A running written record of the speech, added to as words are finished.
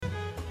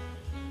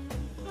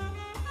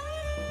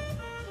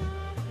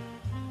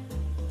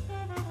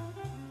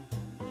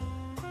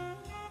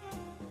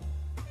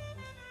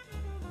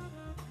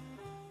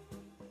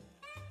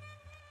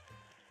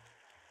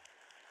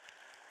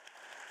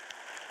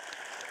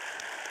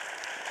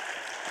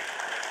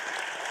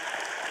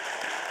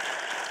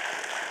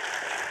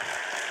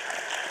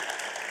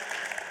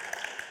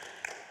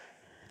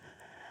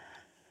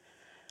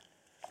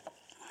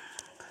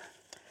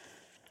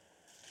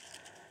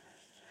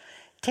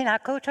Tēnā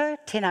koutou,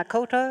 tēnā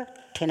koutou,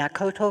 tēnā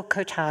koutou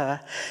koutou.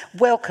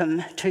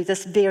 Welcome to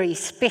this very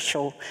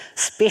special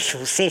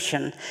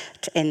session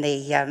in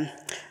the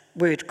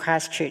Word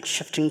Christchurch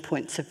Shifting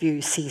Points of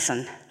View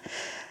season.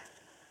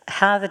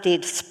 How the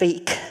Dead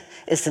Speak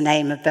is the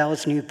name of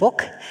Val's new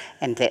book,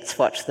 and that's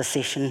what the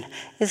session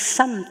is,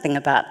 something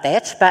about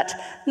that, but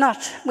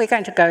not, we're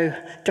going to go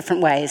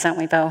different ways, aren't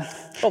we, Val?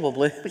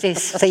 Probably.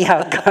 Just see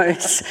how it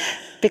goes.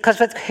 Because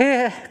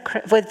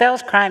with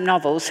Val's crime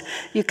novels,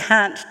 you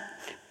can't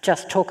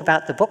just talk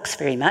about the books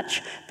very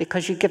much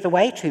because you give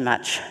away too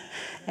much.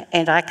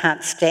 And I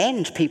can't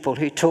stand people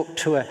who talk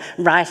to a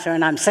writer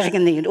and I'm sitting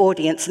in the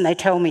audience and they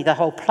tell me the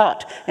whole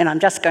plot and I'm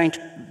just going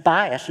to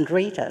buy it and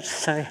read it.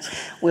 So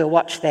we'll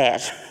watch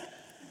that.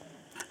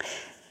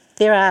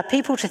 There are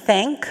people to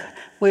thank,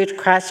 Word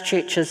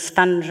Christchurch's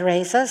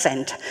fundraisers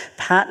and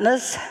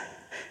partners,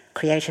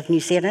 Creative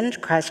New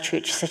Zealand,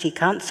 Christchurch City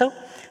Council,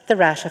 the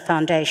Rata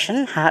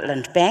Foundation,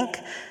 Heartland Bank,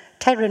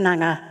 Te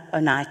Runanga o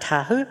Ngāi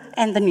Tahu,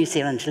 and the New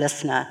Zealand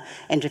Listener.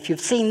 And if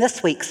you've seen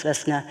this week's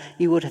Listener,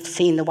 you would have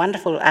seen the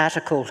wonderful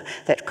article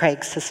that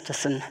Craig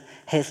Sisterson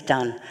has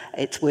done.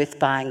 It's worth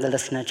buying the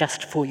Listener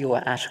just for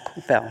your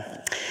article, Val.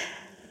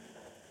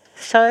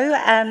 So,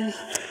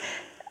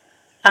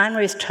 I'm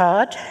Ruth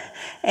Todd,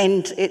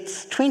 and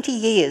it's 20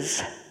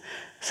 years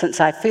since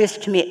I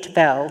first met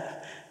Val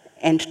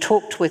and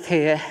talked with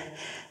her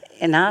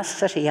in our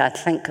city. I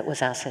think it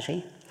was our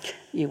city.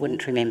 You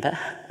wouldn't remember,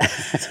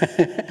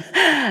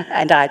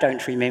 and I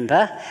don't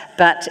remember,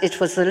 but it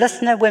was the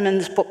Listener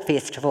Women's Book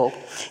Festival,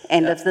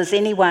 and if there's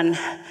anyone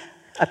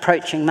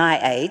approaching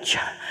my age,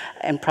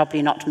 and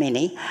probably not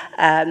many,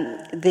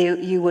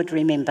 you would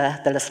remember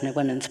the Listener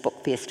Women's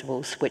Book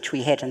Festivals, which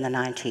we had in the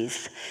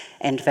 90s,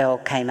 and Val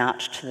came out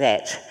to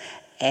that,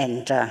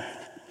 and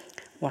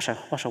what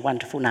a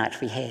wonderful night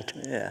we had.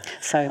 Yeah.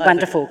 So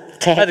wonderful to have you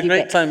back. I had a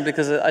great time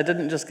because I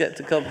didn't just get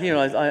to come here,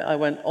 I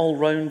went all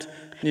round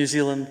New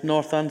Zealand,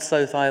 North and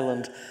South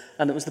Island,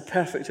 and it was the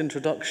perfect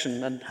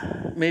introduction and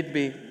made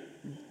me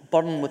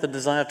burn with a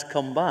desire to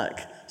come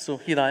back. So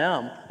here I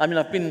am. I mean,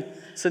 I've been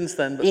since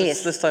then, but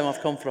yes, this time I've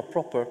come for a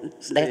proper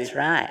stay. That's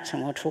right,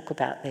 and we'll talk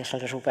about that a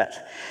little bit.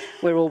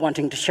 We're all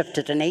wanting to shift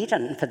to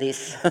Dunedin for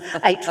these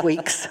 8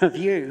 weeks of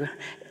you.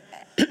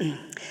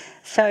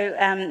 So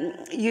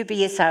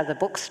UBS are the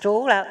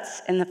bookstall out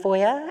in the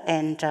foyer,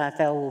 and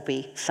Val will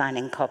be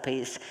signing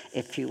copies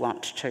if you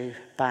want to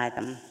buy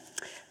them.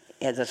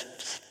 Yeah, there's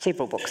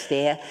several books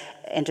there,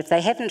 and if they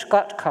haven't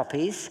got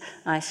copies,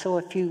 I saw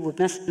a few were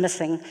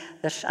missing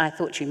that I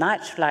thought you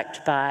might like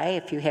to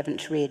buy. If you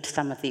haven't read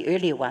some of the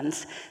earlier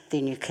ones,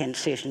 then you can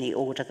certainly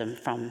order them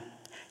from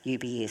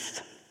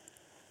UBS.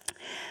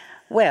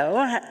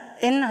 Well,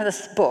 in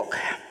this book,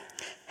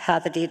 How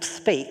the Dead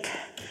Speak,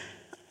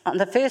 on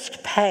the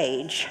first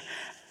page,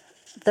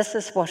 this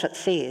is what it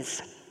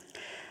says.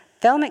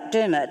 Val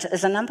McDermid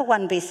is a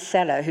 #1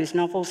 bestseller whose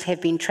novels have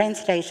been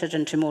translated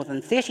into more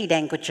than 30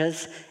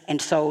 languages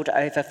and sold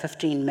over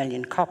 15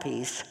 million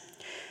copies.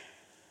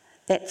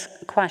 That's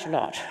quite a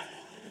lot.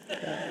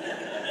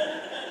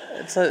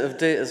 It's out of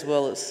date as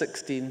well, it's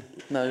 16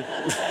 now.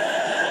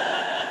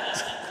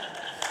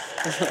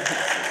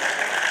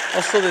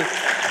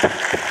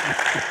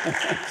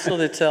 So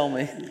they tell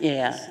me.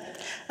 Yeah.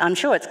 I'm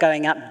sure it's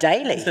going up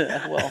daily.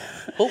 Well,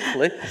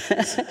 hopefully.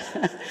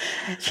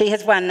 She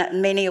has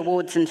won many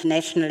awards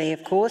internationally,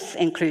 of course,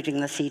 including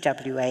the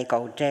CWA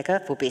Gold Dagger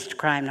for Best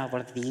Crime Novel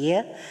of the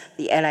Year,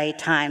 the LA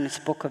Times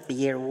Book of the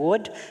Year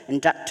Award,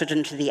 inducted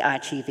into the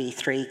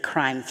ITV3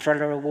 Crime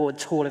Thriller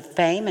Awards Hall of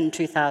Fame in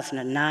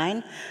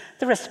 2009,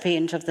 the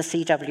recipient of the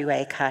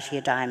CWA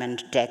Cartier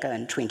Diamond Dagger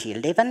in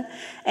 2011,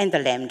 and the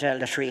Lambda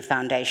Literary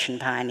Foundation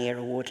Pioneer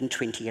Award in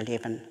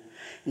 2011.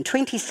 In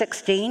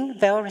 2016,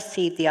 Val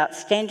received the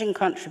Outstanding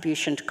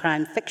Contribution to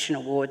Crime Fiction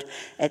Award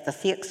at the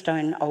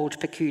Theakstone Old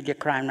Peculiar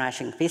Crime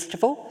Writing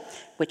Festival,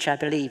 which I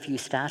believe you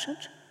started.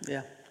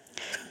 Yeah.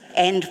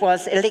 And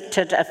was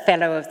elected a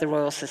Fellow of the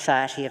Royal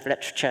Society of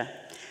Literature.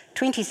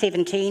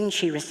 2017,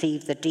 she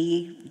received the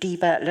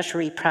Diva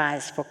Literary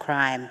Prize for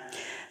Crime.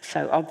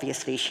 So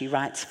obviously she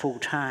writes full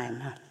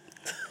time.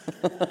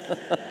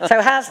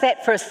 So how's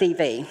that for a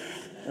CV?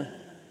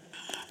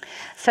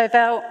 So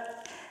Val,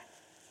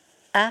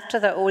 after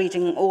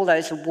winning all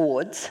those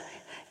awards,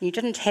 you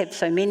didn't have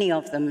so many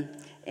of them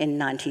in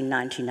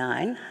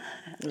 1999.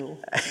 No.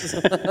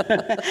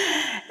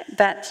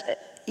 But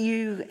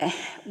you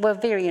were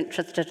very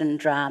interested in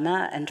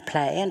drama and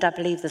play, and I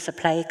believe there's a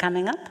play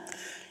coming up.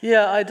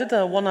 Yeah, I did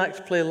a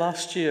one-act play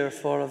last year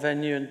for a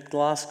venue in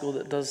Glasgow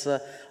that does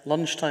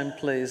lunchtime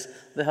plays.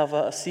 They have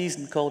a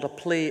season called A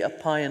Play, a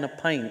Pie and a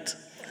Pint,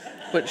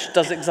 which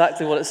does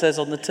exactly what it says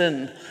on the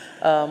tin.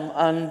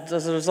 And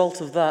as a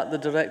result of that, the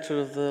director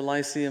of the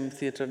Lyceum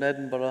Theatre in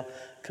Edinburgh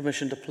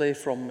commissioned a play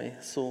from me.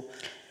 So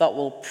that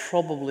will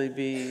probably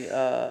be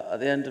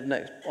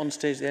on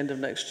stage at the end of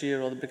next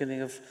year or the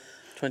beginning of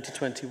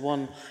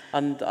 2021.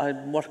 And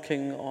I'm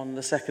working on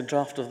the second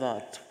draft of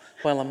that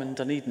while I'm in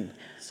Dunedin.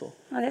 So,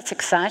 Oh, that's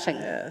exciting.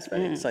 yeah, it's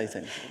very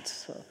exciting.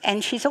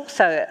 And she's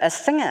also a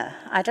singer.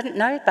 I didn't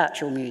know about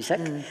your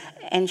music.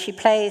 And she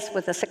plays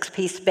with a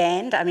six-piece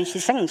band. I mean, she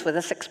sings with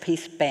a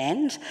six-piece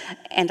band,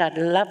 and I'd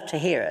love to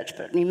hear it,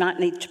 but we might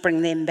need to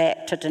bring them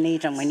back to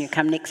Dunedin when you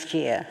come next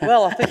year.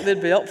 Well, I think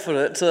they'd be up for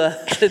it.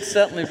 They'd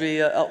certainly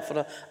be up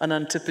for an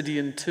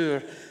Antipodean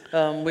tour.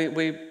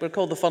 We're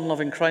called the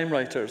Fun-Loving Crime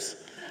Writers,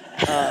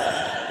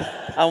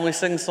 and we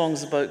sing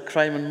songs about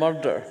crime and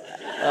murder.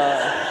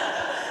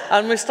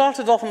 And we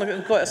started off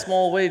in quite a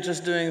small way,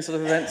 just doing sort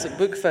of events at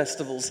book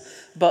festivals.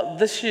 But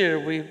this year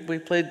we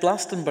played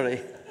Glastonbury.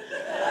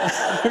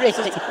 Really?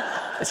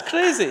 It's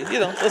crazy, you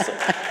know.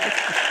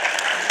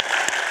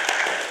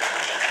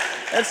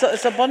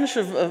 It's a bunch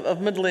of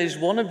middle-aged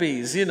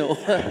wannabes, you know,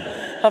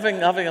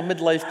 having a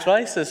midlife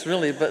crisis,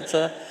 really. But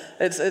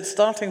it's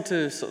starting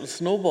to sort of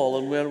snowball,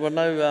 and we're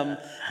now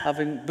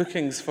having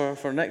bookings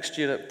for next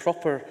year at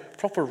proper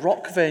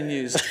rock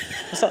venues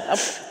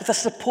with a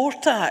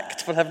support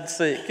act, for heaven's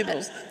sake. You know,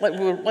 it's like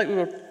we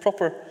were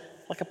proper,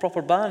 like a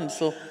proper band.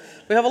 So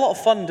we have a lot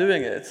of fun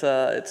doing it.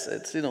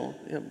 It's you know,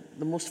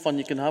 the most fun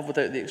you can have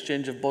without the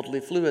exchange of bodily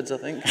fluids, I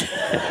think.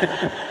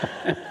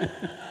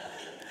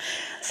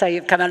 So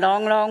you've come a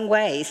long, long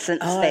way since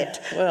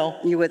that. Well,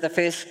 you were the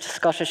first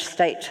Scottish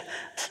State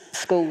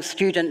School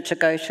student to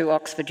go to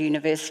Oxford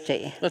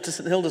University. to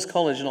St Hilda's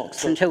College in Oxford.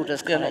 St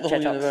Hilda's College not the whole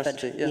at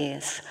university. Oxford. Yeah.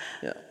 Yes.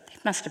 Yeah.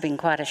 It must have been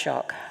quite a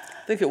shock.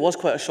 I think it was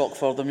quite a shock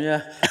for them,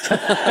 yeah.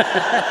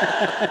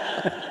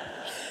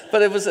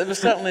 But it was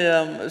certainly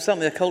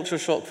a culture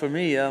shock for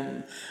me.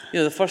 You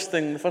know, the first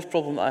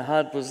problem that I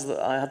had was that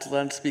I had to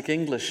learn to speak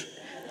English.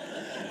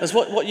 As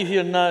what you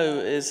hear now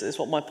is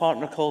what my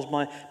partner calls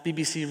my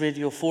BBC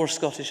Radio 4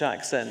 Scottish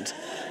accent.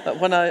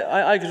 When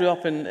I grew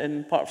up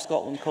in part of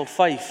Scotland called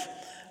Fife,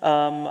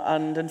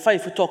 and in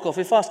Fife we talk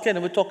awfully fast, Ken,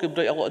 and we talk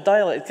about a lot of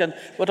dialect, Ken.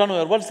 We don't know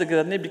our words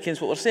together, nobody knows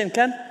what we're saying,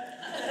 Ken.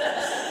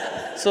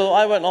 So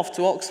I went off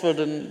to Oxford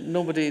and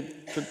nobody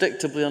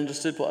predictably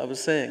understood what I was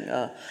saying.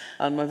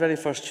 And my very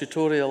first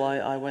tutorial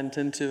I went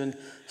into and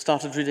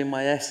started reading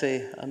my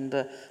essay, and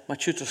my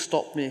tutor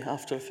stopped me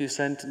after a few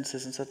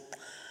sentences and said,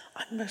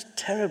 "I'm most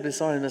terribly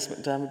sorry, Miss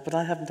McDermid, but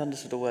I haven't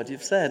understood a word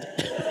you've said.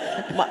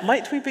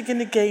 Might we begin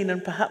again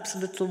and perhaps a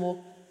little more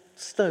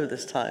slow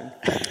this time?"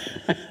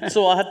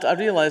 So I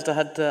realised I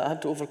had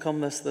to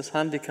overcome this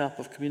handicap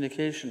of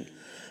communication.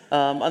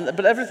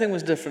 But everything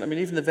was different. I mean,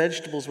 even the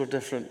vegetables were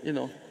different, you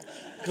know.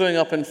 Growing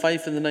up in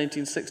Fife in the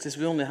 1960s,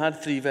 we only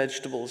had 3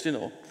 vegetables, you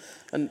know.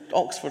 And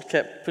Oxford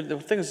kept putting, there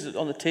were things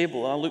on the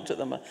table, and I looked at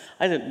them.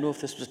 I didn't know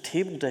if this was a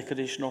table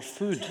decoration or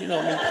food, you know.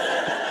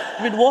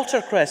 I mean,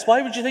 watercress.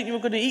 Why would you think you were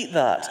going to eat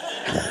that?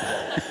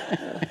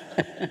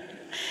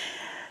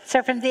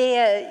 So from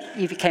there,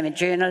 you became a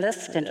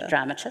journalist and a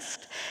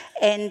dramatist,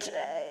 and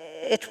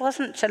it was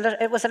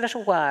a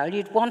little while.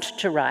 You'd wanted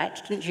to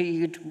write, didn't you?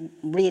 You'd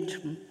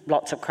read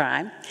lots of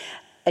crime,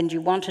 and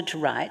you wanted to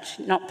write,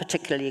 not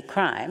particularly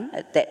crime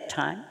at that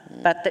time,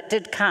 but it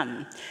did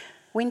come.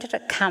 When did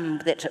it come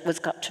that it was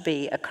got to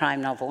be a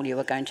crime novel you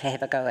were going to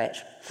have a go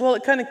at? Well,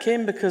 it kind of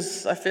came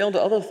because I failed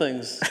at other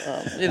things.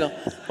 You know,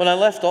 when I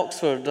left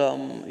Oxford,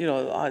 you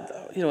know,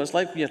 it's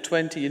like when you're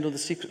 20, you know the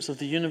secrets of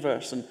the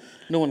universe, and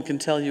no one can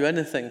tell you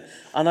anything.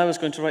 And I was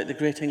going to write the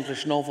great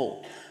English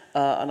novel,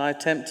 and I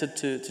attempted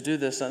to do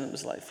this, and it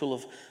was like full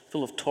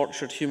of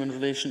tortured human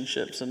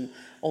relationships and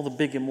all the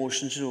big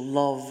emotions, you know,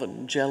 love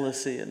and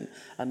jealousy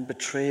and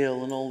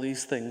betrayal and all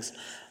these things.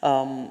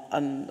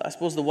 And I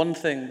suppose the one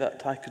thing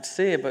that I could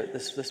say about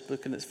this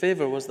book in its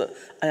favour was that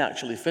I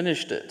actually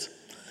finished it.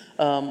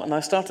 And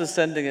I started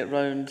sending it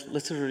round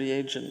literary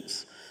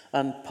agents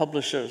and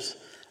publishers.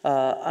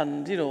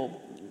 And, you know,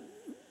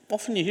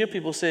 often you hear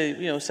people say,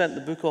 you know, sent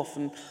the book off,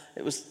 and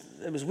it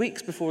was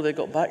weeks before they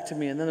got back to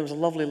me, and then there was a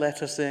lovely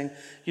letter saying,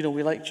 you know,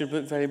 we liked your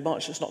book very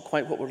much. It's not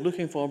quite what we're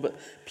looking for, but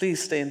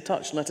please stay in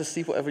touch and let us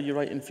see whatever you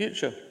write in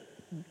future.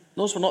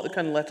 Those were not the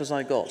kind of letters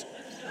I got.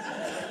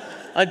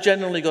 I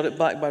generally got it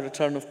back by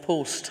return of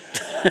post.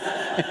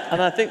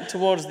 And I think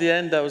towards the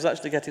end I was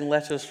actually getting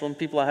letters from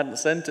people I hadn't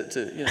sent it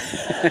to. You know,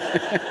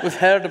 we've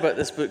heard about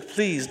this book,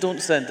 please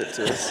don't send it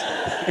to us.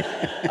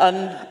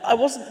 And I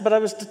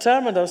was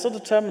determined. I was so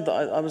determined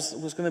that I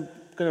was going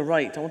to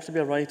write. I wanted to be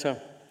a writer.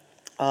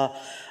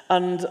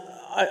 And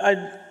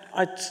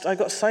I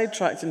got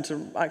sidetracked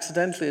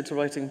accidentally into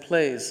writing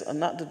plays, and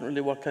that didn't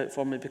really work out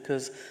for me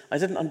because I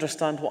didn't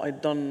understand what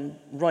I'd done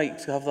right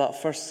to have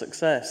that first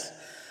success.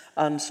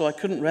 And so I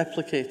couldn't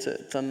replicate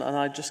it, and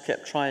I just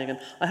kept trying. And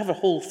I have a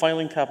whole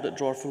filing cabinet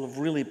drawer full of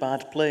really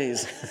bad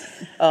plays.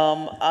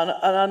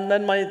 And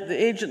then the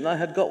agent that I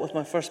had got with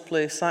my first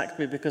play sacked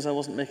me because I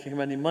wasn't making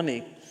him any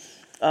money.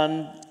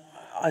 And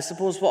I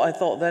suppose what I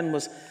thought then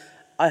was,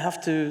 I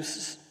have to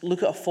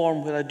look at a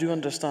form where I do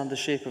understand the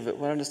shape of it,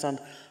 where I understand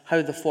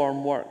how the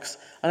form works.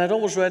 And I'd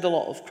always read a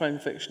lot of crime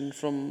fiction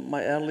from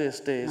my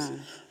earliest days.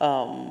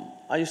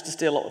 I used to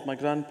stay a lot with my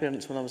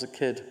grandparents when I was a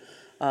kid.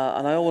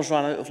 And I always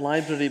ran out of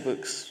library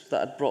books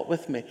that I'd brought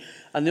with me.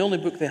 And the only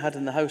book they had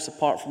in the house,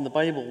 apart from the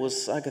Bible,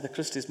 was Agatha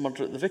Christie's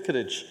Murder at the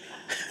Vicarage,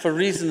 for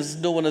reasons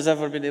no one has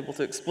ever been able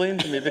to explain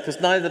to me,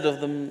 because neither of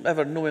them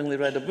ever knowingly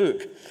read a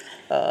book.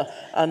 But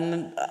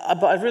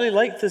I really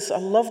liked this. I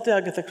loved the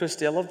Agatha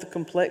Christie. I loved the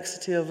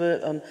complexity of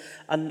it,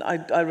 and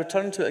I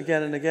returned to it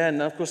again and again.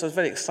 And of course, I was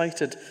very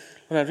excited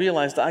when I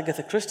realised that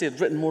Agatha Christie had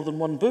written more than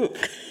one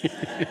book.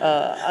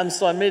 And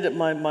so I made it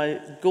my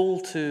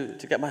goal to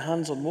get my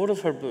hands on more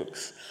of her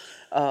books,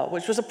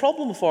 which was a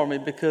problem for me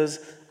because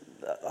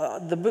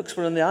the books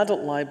were in the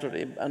adult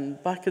library,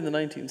 and back in the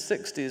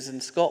 1960s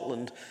in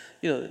Scotland,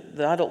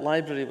 the adult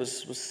library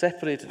was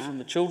separated from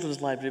the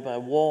children's library by a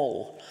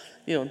wall.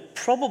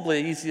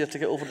 Probably easier to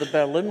get over the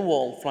Berlin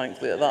Wall,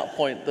 frankly, at that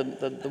point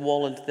than the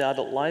wall into the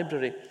adult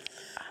library.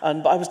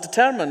 But I was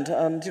determined,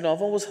 and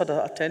I've always had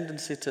a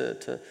tendency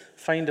to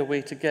find a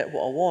way to get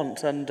what I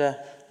want, and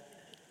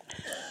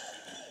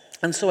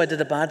so I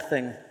did a bad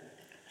thing.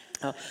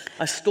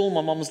 I stole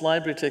my mum's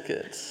library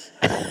tickets,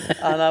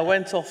 and I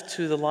went off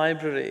to the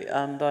library,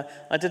 and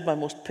I did my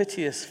most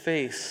piteous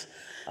face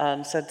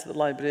and said to the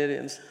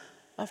librarians,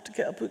 "I have to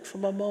get a book for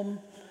my mum.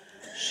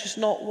 She's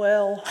not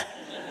well."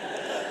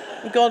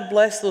 And God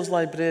bless those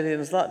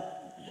librarians.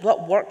 That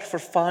worked for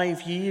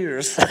 5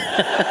 years.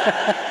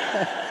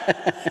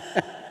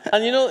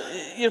 And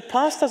your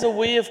past has a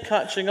way of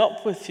catching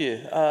up with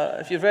you.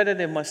 If you've read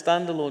any of my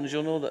standalones,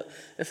 you'll know that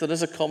if there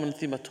is a common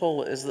theme at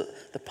all, it is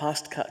that the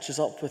past catches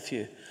up with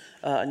you.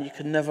 And you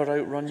can never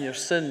outrun your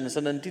sins.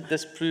 And indeed,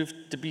 this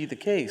proved to be the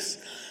case.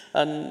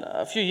 And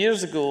a few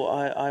years ago,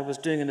 I was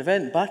doing an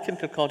event back in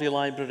Kirkcaldy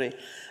Library.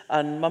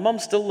 And my mum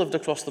still lived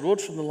across the road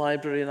from the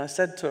library. And I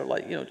said to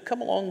her,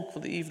 come along for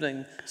the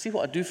evening, see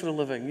what I do for a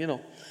living,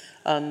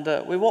 And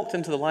we walked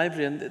into the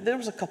library, and there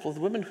was a couple of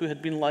women who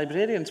had been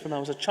librarians when I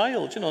was a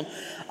child, And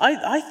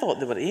I thought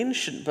they were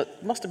ancient,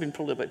 but must have been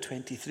probably about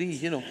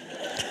 23,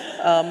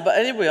 But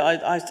anyway,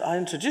 I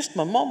introduced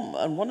my mum,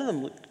 and one of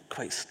them looked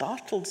quite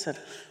startled, said,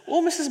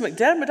 "Oh, Mrs.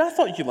 McDermid, I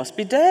thought you must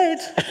be dead."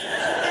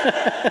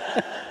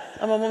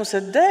 And my mum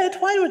said, "Dead?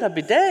 Why would I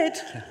be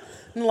dead?"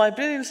 And the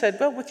librarian said,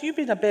 "Well, with you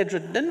being a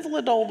bedridden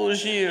invalid all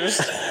those years,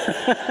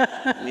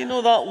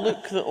 that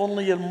look that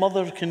only your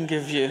mother can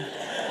give you."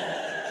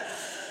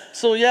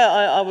 So yeah,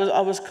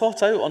 I was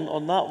caught out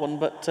on that one,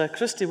 but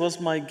Christie was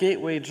my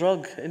gateway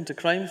drug into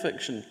crime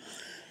fiction.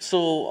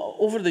 So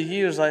over the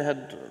years, I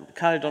had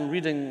carried on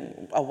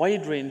reading a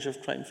wide range of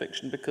crime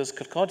fiction because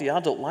Kirkcaldy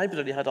Adult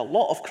Library had a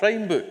lot of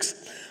crime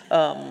books.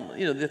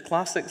 The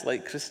classics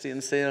like Christie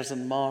and Sayers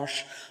and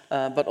Marsh,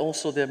 but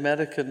also the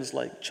Americans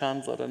like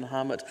Chandler and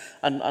Hammett,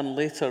 and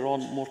later on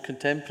more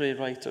contemporary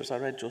writers. I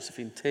read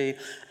Josephine Tay,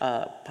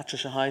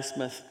 Patricia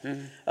Highsmith,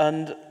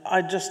 and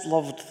I just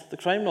loved the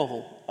crime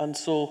novel. And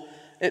so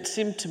it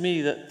seemed to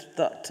me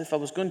that if I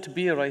was going to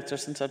be a writer,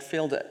 since I'd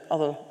failed at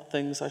other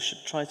things, I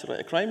should try to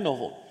write a crime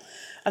novel.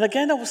 And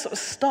again, I was sort of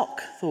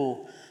stuck,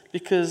 though,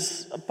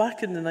 because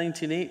back in the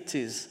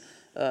 1980s,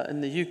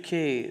 in the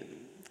UK,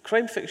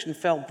 crime fiction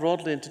fell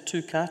broadly into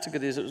two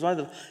categories. It was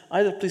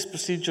either police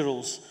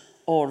procedurals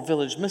or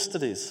village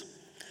mysteries.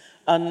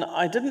 And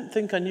I didn't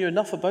think I knew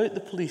enough about the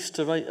police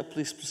to write a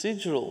police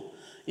procedural,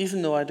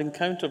 even though I'd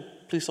encountered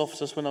police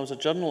officers when I was a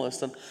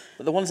journalist,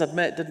 but the ones I'd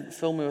met didn't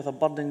fill me with a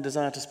burning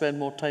desire to spend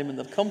more time in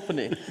their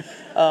company.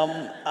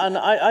 And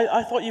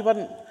I thought you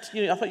weren't,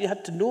 I thought you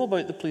had to know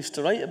about the police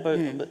to write about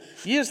them. But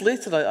years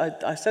later,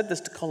 I said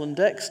this to Colin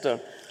Dexter,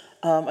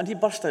 and he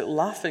burst out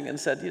laughing and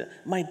said,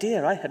 "My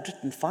dear, I had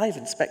written 5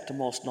 Inspector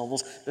Morse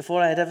novels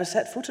before I had ever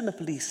set foot in a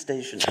police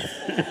station.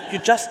 You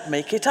just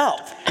make it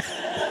up."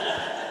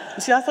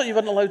 You see, I thought you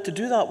weren't allowed to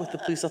do that with the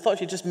police. I thought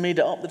if you just made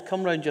it up, they'd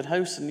come round your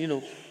house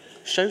and,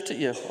 shout at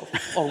you,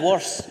 or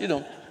worse,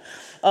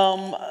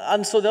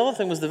 And so the other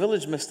thing was the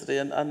village mystery,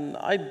 and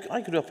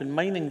I grew up in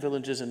mining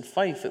villages in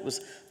Fife. It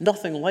was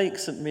nothing like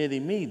St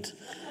Mary Mead,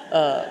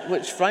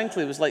 which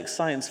frankly was like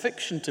science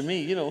fiction to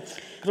me.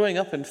 Growing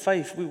up in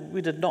Fife,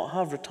 we did not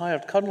have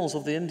retired colonels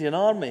of the Indian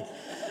Army.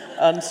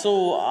 And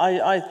so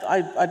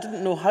I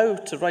didn't know how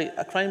to write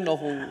a crime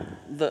novel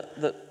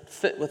that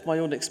fit with my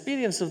own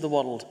experience of the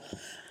world.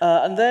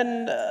 And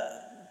then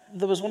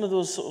there was one of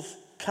those sort of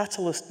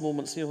catalyst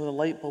moments, when the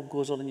light bulb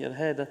goes on in your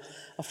head.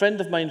 A friend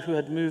of mine who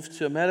had moved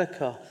to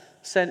America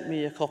sent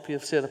me a copy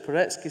of Sarah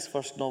Paretsky's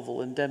first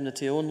novel,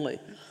 Indemnity Only.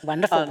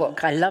 Wonderful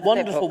book. I love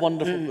that book.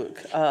 Wonderful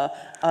book.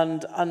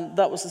 And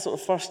that was the sort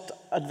of first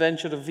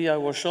adventure of V.I.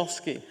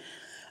 Warshawski.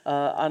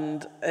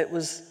 And it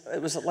was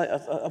like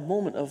a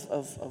moment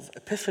of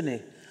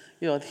epiphany.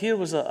 Here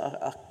was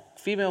a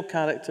female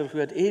character who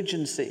had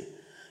agency,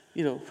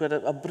 who had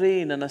a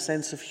brain and a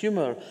sense of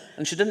humour,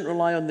 and she didn't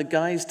rely on the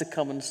guys to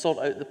come and sort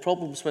out the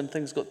problems when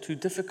things got too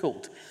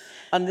difficult.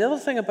 And the other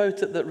thing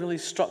about it that really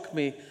struck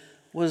me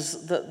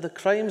was that the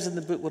crimes in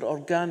the book were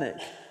organic.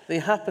 They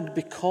happened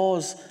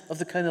because of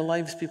the kind of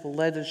lives people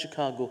led in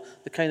Chicago,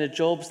 the kind of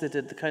jobs they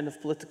did, the kind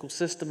of political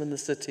system in the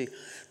city.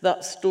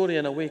 That story,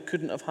 in a way,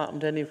 couldn't have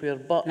happened anywhere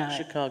but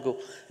Chicago.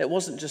 It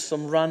wasn't just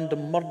some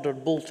random murder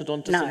bolted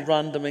onto some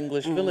random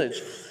English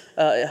village.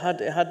 It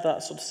had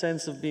that sort of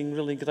sense of being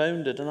really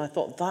grounded, and I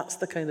thought, that's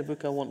the kind of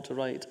book I want to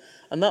write.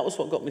 And that was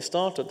what got me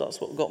started.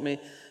 That's what got me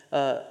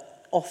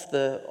off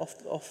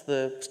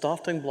the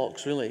starting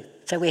blocks, really.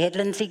 So we had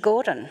Lindsay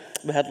Gordon.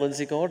 We had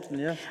Lindsay Gordon,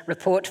 yeah.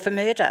 Report for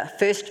Murder,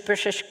 first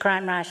British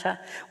crime writer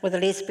with a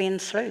lesbian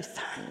sleuth,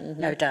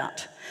 no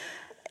doubt.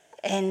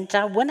 And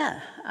a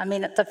winner. I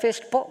mean, the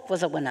first book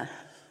was a winner.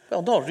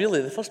 Well, not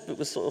really. The first book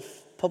was sort of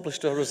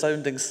published to a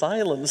resounding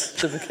silence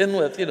to begin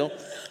with, you know.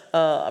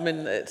 I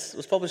mean, it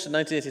was published in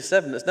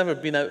 1987. It's never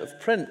been out of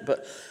print,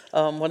 but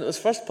when it was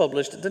first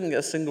published, it didn't get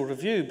a single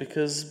review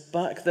because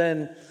back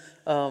then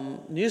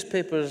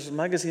newspapers,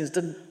 magazines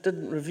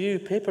didn't review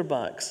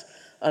paperbacks,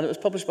 and it was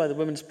published by the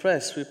Women's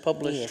Press, who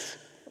published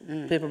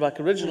paperback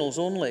originals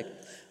only.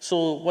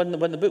 So when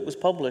the book was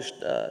published,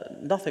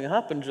 nothing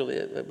happened really.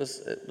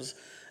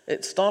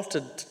 It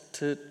started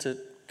to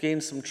gain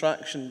some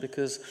traction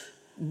because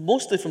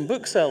mostly from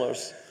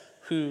booksellers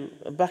who,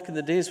 back in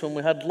the days when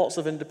we had lots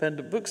of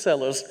independent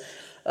booksellers,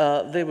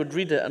 they would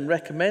read it and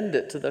recommend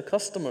it to their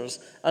customers.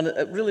 And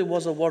it really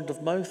was a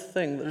word-of-mouth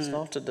thing that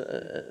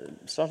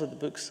started the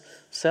books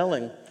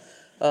selling.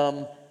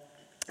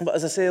 But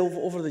as I say,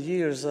 over the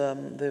years,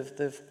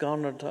 they've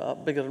garnered a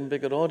bigger and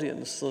bigger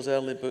audience, those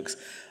early books.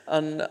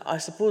 And I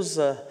suppose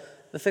the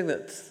thing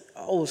that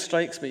always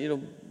strikes me, you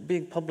know,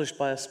 being published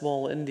by a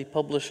small indie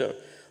publisher,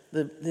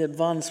 the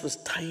advance was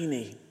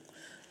tiny.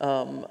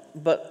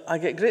 But I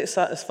get great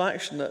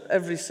satisfaction that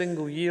every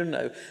single year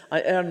now,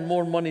 I earn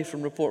more money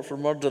from Report for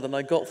Murder than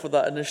I got for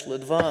that initial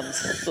advance.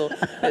 So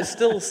it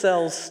still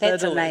sells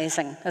steadily. That's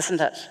amazing,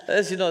 isn't it? It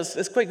is, you know,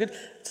 it's quite good.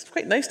 It's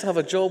quite nice to have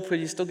a job where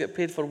you still get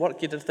paid for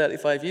work you did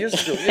 35 years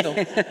ago, you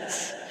know.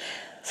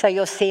 So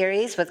your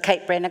series with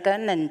Kate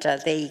Brannigan and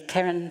the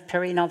Karen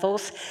Perry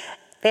novels,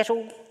 that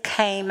all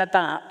came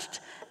about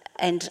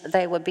and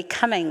they were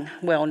becoming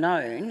well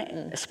known,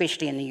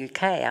 especially in the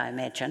UK, I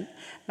imagine.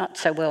 Not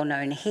so well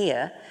known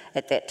here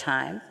at that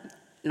time.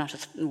 Not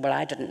as well.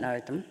 I didn't know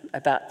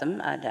about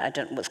them. I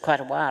didn't. It was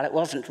quite a while. It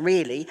wasn't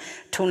really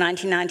till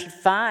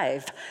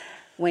 1995,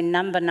 when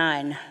number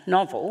 9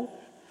 novel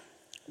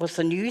was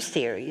the new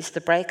series, the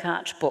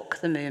breakout book,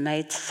 The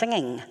Mermaids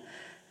Singing,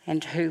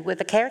 and who were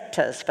the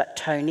characters but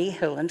Tony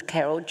Hill and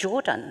Carol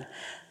Jordan.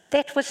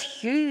 That was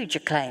huge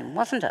acclaim,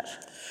 wasn't it?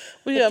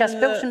 Well, yeah, it just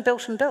built and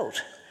built and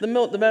built. The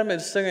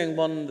Mermaids Singing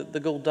won the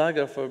Gold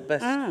Dagger for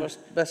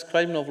best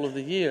crime novel of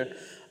the year.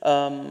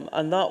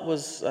 And that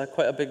was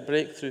quite a big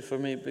breakthrough for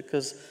me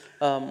because,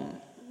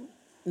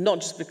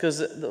 not just because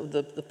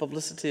the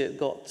publicity it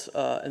got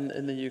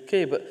in the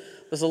UK, but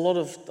there's a lot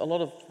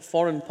of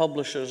foreign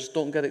publishers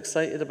don't get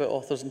excited about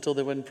authors until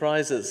they win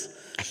prizes.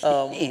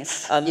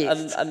 Yes.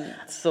 And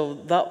so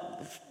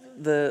that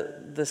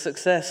the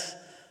success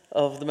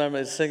of The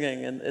Mermaids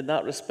Singing in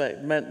that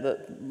respect meant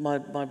that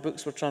my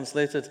books were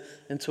translated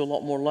into a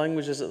lot more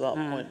languages at that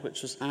point,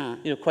 which was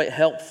you know, quite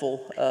helpful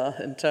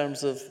in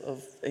terms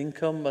of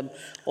income and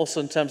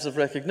also in terms of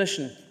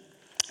recognition.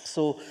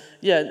 So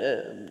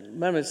yeah,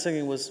 Mermaids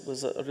Singing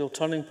was a real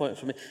turning point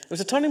for me. It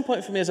was a turning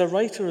point for me as a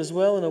writer as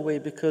well, in a way,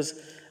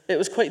 because it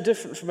was quite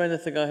different from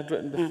anything I had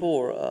written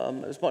before.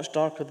 It was much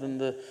darker than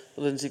the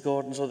Lindsay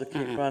Gordons or the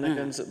Kate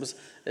Brannigans.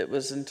 It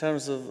was in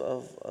terms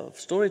of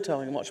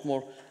storytelling a much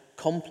more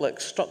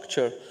complex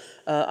structure,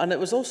 and it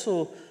was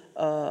also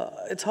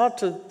it's hard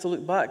to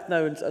look back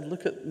now and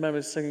look at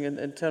Mermaids Singing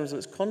in terms of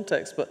its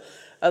context, but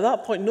at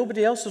that point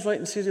nobody else was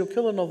writing serial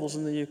killer novels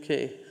in the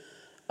UK,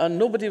 and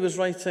nobody was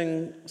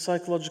writing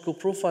psychological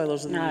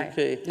profilers in the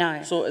UK.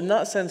 No. So in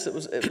that sense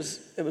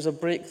it was a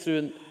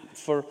breakthrough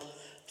for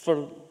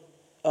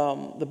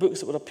the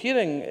books that were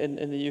appearing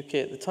in the UK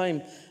at the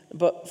time.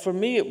 But for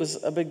me it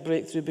was a big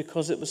breakthrough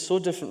because it was so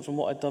different from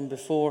what I'd done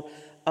before.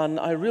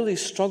 And I really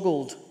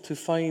struggled to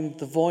find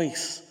the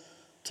voice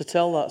to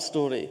tell that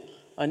story.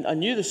 I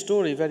knew the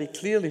story very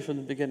clearly from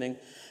the beginning,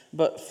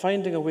 but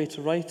finding a way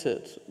to write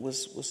it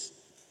was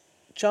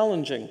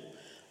challenging.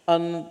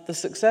 And the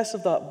success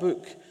of that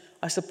book,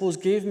 I suppose,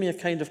 gave me a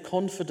kind of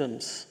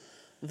confidence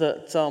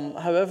that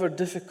however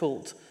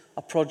difficult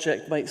a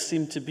project might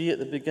seem to be at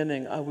the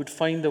beginning, I would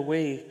find a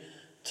way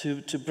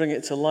to bring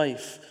it to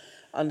life.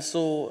 And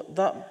so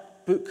that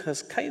book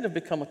has kind of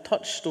become a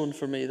touchstone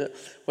for me, that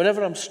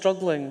whenever I'm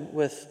struggling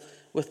with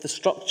the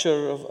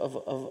structure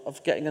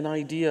of getting an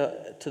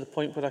idea to the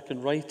point where I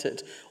can write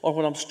it, or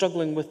when I'm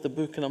struggling with the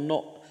book and I'm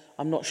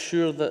not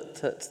sure that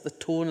the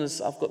tone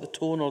is, I've got the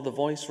tone or the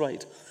voice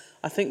right,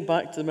 I think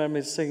back to The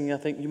Mermaids Singing. I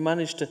think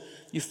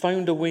you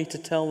found a way to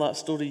tell that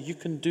story. You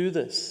can do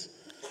this.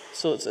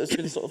 So it's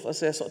been sort of, I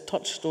say, a sort of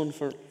touchstone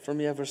for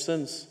me ever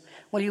since.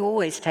 Well, you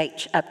always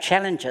take up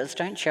challenges,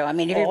 don't you? I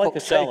mean, every I like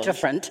book's a so challenge.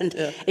 different, and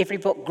every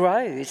book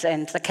grows,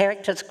 and the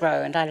characters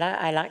grow, and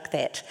I like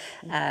that.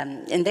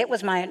 And that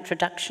was my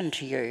introduction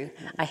to you.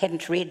 I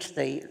hadn't read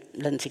the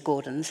Lindsay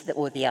Gordons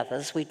or the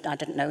others. I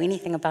didn't know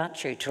anything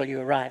about you till you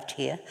arrived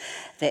here,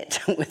 that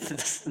with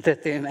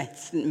the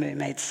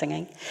mermaids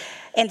singing.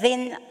 And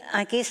then,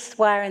 I guess,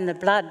 Wire in the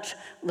Blood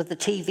with the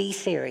TV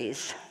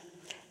series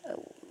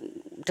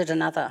did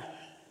another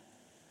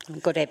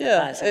good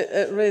advertising. Yeah,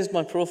 it raised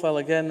my profile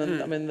again,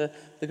 and I mean, the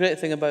great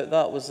thing about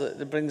that was that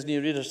it brings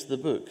new readers to the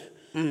book.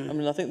 I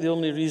mean, I think the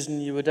only reason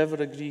you would ever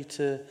agree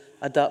to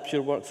adapt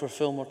your work for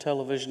film or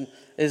television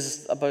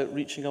is about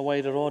reaching a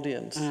wider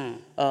audience,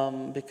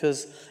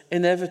 because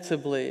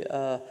inevitably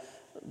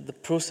the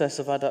process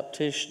of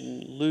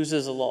adaptation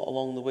loses a lot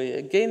along the way.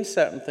 It gains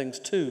certain things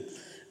too,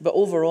 but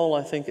overall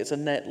I think it's a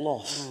net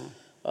loss.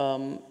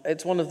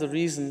 It's one of the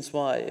reasons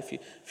why,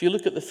 if you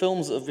look at the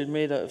films that have been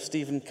made out of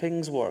Stephen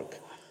King's work,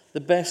 the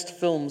best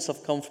films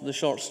have come from the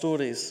short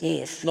stories,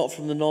 not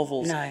from the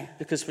novels. No.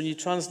 Because when you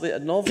translate a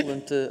novel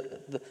into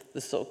the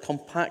sort of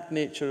compact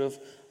nature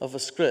of a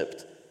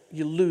script,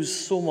 you lose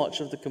so much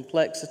of the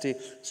complexity,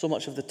 so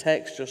much of the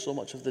texture, so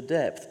much of the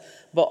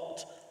depth.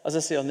 But, as I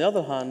say, on the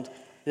other hand,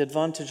 the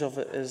advantage of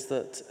it is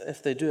that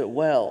if they do it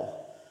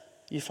well,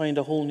 you find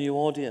a whole new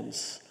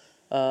audience.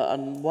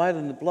 And Wire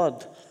in the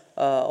Blood,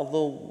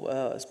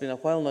 although it's been a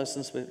while now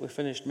since we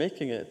finished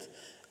making it,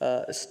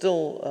 it's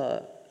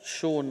still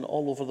shown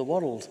all over the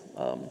world,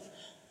 on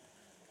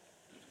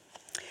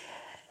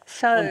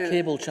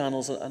cable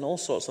channels and all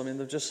sorts. I mean,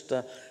 they've just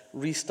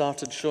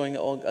restarted showing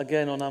it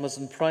again on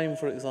Amazon Prime,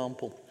 for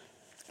example.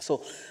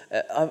 So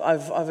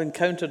I've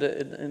encountered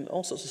it in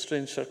all sorts of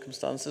strange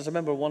circumstances. I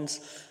remember once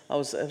I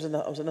was in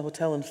a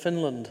hotel in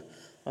Finland.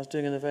 I was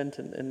doing an event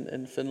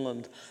in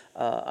Finland,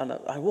 and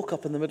I woke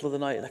up in the middle of the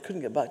night and I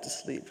couldn't get back to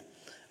sleep.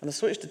 And I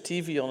switched the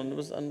TV on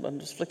and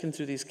was flicking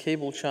through these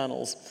cable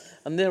channels,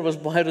 and there was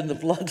Wire in the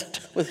Blood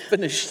with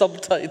Finnish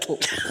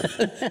subtitles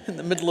in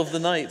the middle of the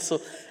night.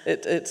 So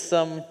it's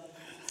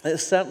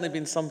certainly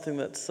been something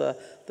that's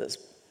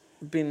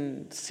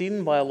been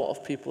seen by a lot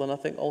of people, and I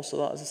think also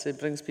that, as I say,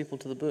 brings people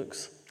to the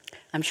books.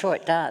 I'm sure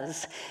it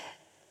does.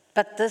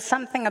 But there's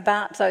something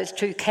about those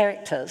two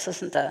characters,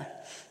 isn't there?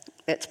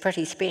 It's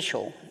pretty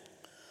special.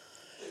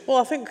 Well,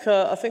 I think,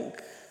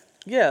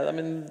 yeah. I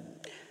mean,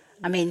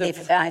 I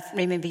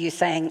remember you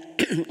saying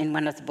in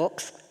one of the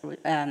books,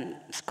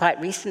 quite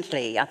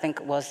recently, I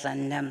think it was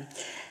in,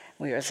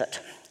 where is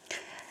it?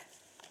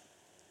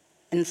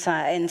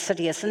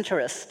 Insidious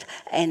Interest,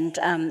 and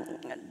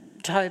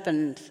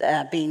Tobin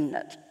being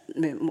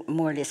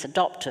more or less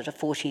adopted, a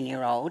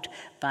 14-year-old,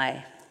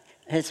 by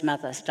his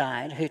mother's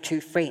died. Her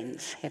two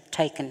friends have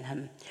taken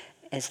him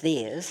as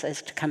theirs,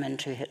 as to come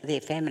into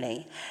their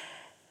family.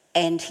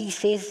 And he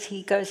says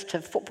he goes to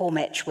a football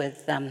match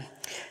with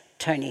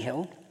Tony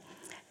Hill,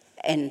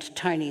 and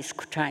Tony's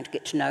trying to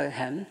get to know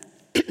him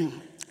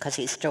because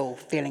he's still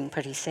feeling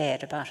pretty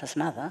sad about his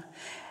mother.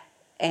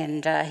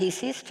 And he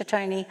says to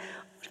Tony,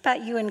 "What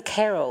about you and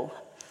Carol?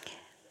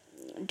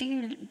 Are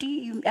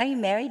you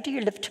married? Do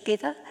you live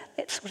together?"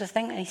 That sort of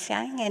thing he's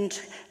saying. And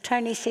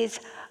Tony says,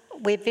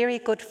 "We're very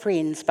good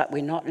friends, but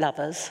we're not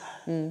lovers."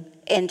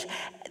 And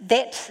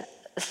that's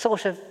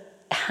sort of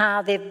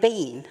how they've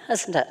been,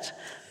 isn't it,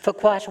 for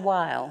quite a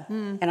while.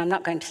 And I'm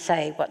not going to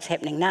say what's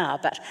happening now,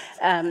 but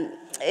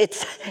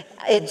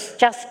it's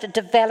just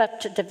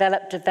developed.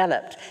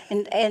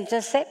 And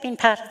has that been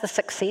part of the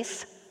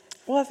success?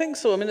 Well, I think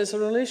so. I mean, it's a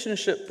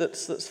relationship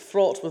that's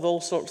fraught with all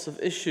sorts of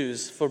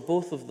issues for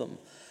both of them.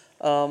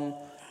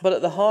 But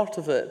at the heart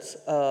of it,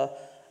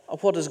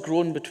 what has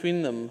grown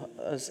between them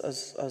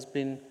has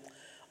been,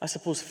 I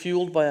suppose,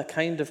 fueled by a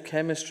kind of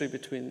chemistry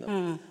between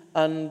them.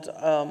 And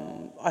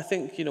I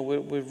think,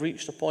 we've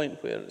reached a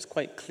point where it's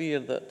quite clear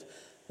that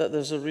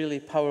there's a really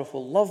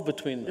powerful love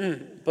between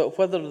them. But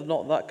whether or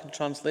not that can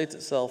translate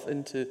itself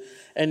into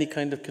any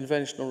kind of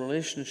conventional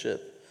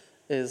relationship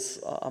is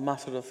a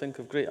matter, I think,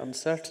 of great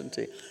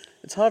uncertainty.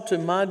 It's hard to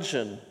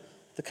imagine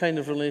the kind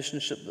of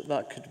relationship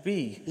that could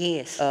be.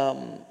 Yes.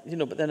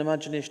 But then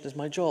imagination is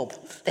my job.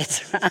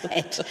 That's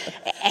right.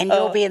 And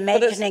you'll be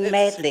imagining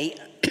madly.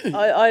 When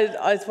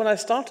I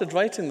started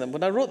writing them,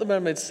 when I wrote The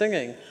Mermaid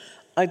Singing,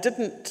 I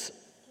didn't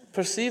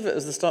perceive it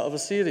as the start of a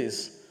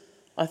series.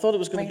 I thought it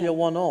was going to be a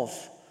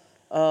one-off.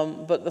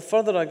 But the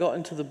further I got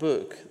into the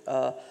book,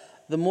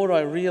 the more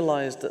I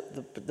realized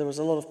that there was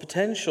a lot of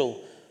potential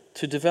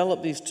to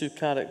develop these two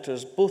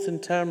characters, both in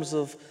terms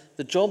of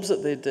the jobs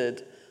that they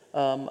did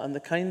and the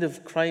kind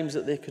of crimes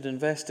that they could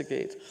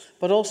investigate,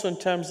 but also in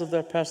terms of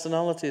their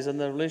personalities and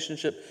their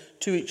relationship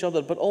to each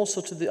other, but also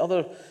to the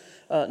other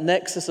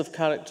nexus of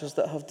characters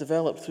that have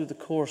developed through the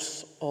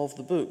course of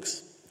the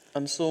books.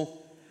 And so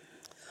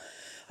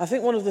I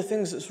think one of the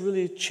things that's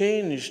really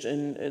changed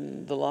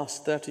in the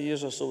last 30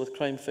 years or so with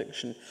crime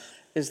fiction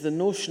is the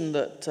notion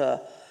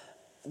that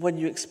when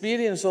you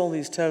experience all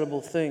these terrible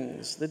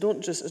things,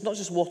 it's not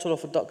just water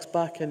off a duck's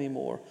back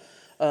anymore.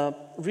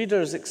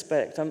 Readers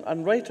expect,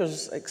 and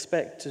writers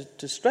expect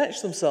to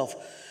stretch themselves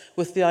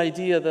with the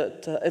idea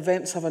that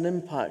events have an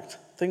impact,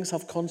 things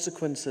have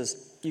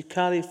consequences. You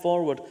carry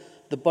forward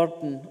the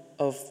burden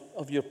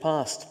of your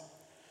past.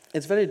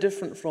 It's very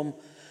different from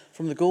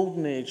the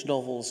Golden Age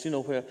novels,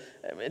 where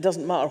it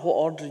doesn't matter what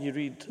order you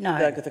read the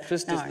Agatha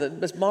Christie's. No.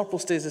 Miss Marple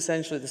stays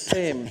essentially the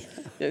same,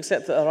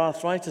 except that her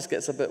arthritis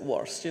gets a bit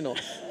worse,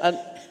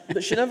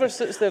 But she never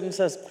sits there and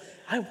says,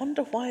 I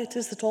wonder why it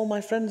is that all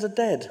my friends are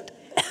dead.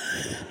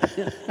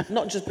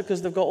 Not just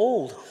because they've got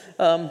old.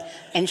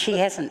 And she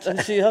hasn't. And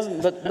she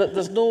hasn't, but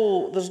there's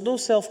no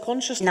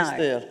self-consciousness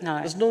there. No.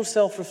 There's no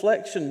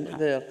self-reflection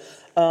there.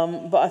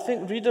 But I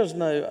think readers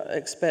now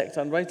expect,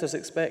 and writers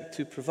expect,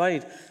 to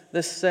provide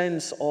this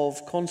sense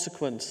of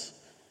consequence,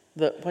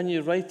 that when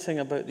you're writing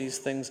about these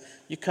things,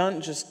 they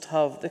can't just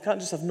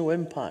have no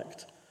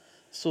impact.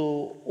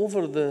 So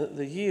over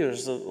the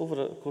years,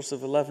 over a course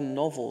of 11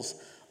 novels,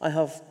 I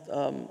have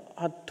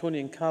had Tony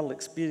and Carol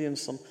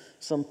experience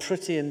some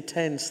pretty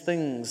intense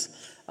things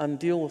and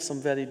deal with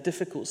some very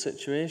difficult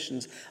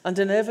situations. And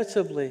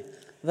inevitably,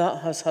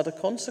 that has had a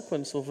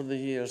consequence over the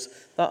years.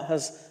 That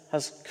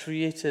has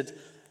created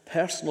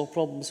personal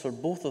problems for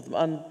both of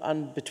them,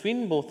 and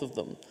between both of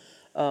them.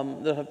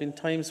 There have been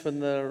times when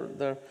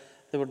they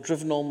were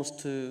driven almost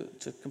to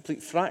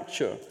complete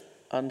fracture,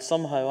 and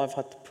somehow I've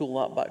had to pull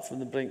that back from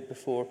the brink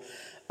before.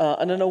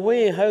 And in a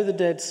way, How the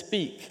Dead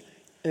Speak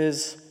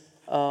is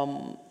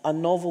a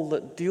novel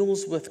that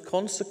deals with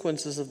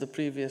consequences of the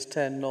previous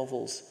 10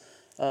 novels,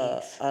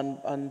 Yes.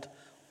 and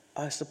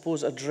I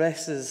suppose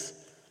addresses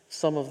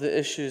some of the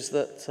issues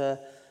that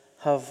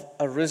have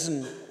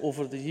arisen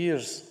over the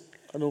years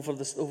and over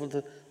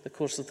the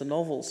course of the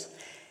novels.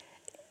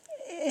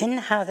 In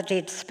How the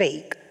Dead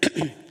Speak,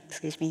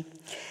 excuse me,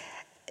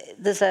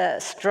 there's a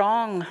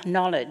strong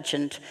knowledge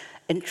and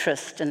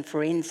interest in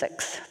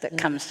forensics that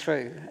comes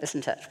through,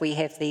 isn't it? We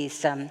have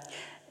these, and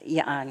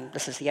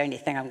this is the only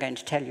thing I'm going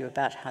to tell you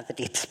about How the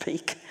Dead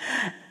Speak.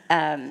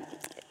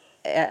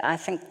 I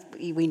think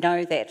we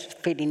know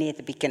that fairly near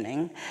the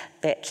beginning,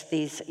 that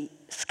these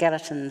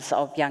skeletons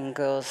of young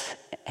girls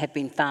have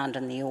been found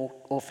in the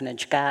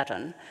orphanage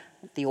garden.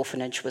 The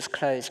orphanage was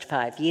closed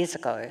 5 years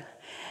ago.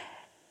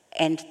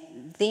 And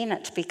then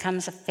it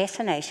becomes a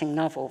fascinating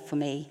novel for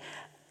me,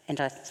 and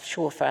I'm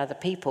sure for other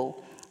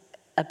people,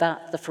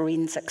 about the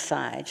forensic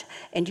side.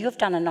 And you've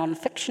done a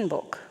non-fiction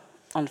book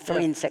on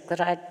forensic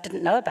that I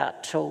didn't know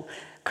about till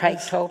Craig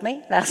told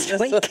me last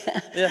week.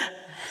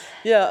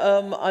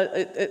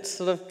 It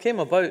sort of came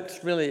about,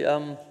 really,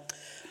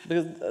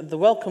 because the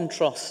Wellcome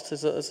Trust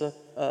is a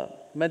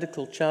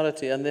medical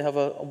charity, and they have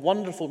a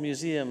wonderful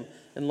museum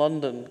in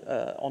London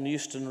on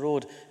Euston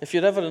Road. If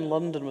you're ever in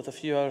London with a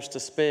few hours to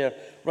spare,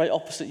 right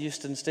opposite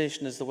Euston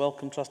Station is the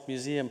Wellcome Trust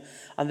Museum,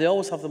 and they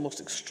always have the most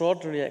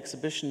extraordinary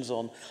exhibitions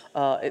on.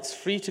 It's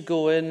free to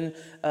go in,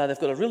 they've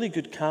got a really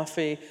good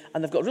cafe,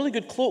 and they've got a really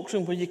good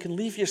cloakroom where you can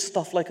leave your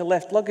stuff like a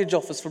left luggage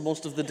office for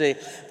most of the day.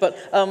 But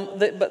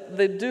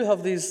they do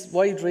have these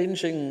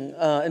wide-ranging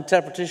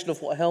interpretation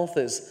of what health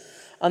is.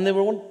 And they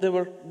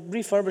were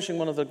refurbishing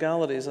one of their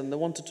galleries, and they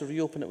wanted to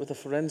reopen it with a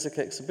forensic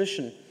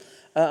exhibition.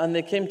 And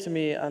they came to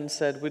me and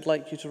said, we'd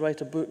like you to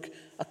write a book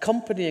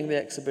accompanying the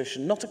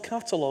exhibition, not a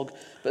catalogue,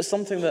 but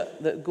something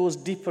that goes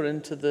deeper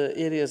into the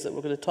areas that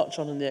we're going to touch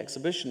on in the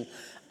exhibition.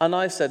 And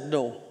I said,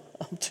 no,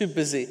 I'm too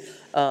busy.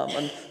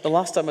 And the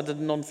last time I did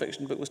a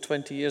non-fiction book was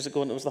 20 years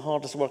ago, and it was the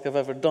hardest work I've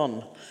ever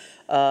done.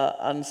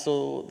 And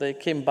so they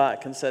came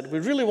back and said, we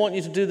really want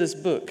you to do this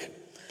book.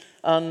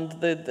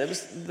 And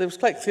it was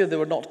quite clear they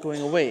were not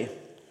going away.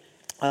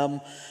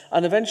 And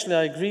eventually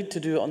I agreed to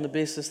do it on the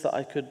basis that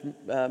I could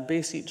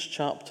base each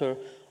chapter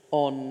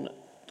on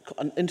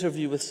an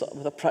interview with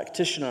a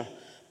practitioner,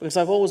 because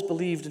I've always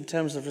believed, in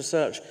terms of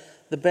research,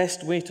 the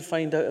best way to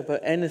find out about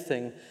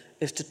anything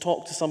is to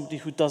talk to somebody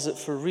who does it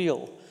for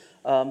real,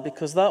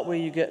 because that way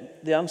you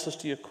get the answers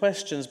to your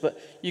questions, but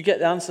you get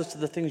the answers to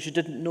the things you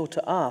didn't know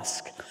to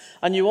ask.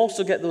 And you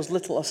also get those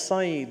little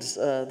asides,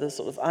 the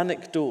sort of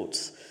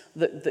anecdotes,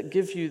 that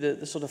give you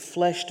the sort of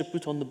flesh to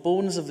put on the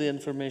bones of the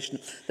information,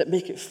 that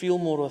make it feel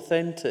more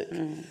authentic.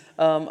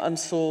 And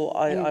so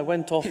I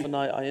went off and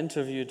I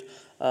interviewed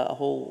a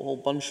whole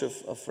bunch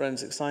of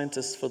forensic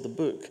scientists for the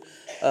book.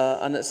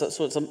 And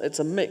it's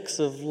a mix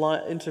of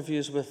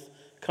interviews with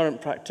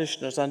current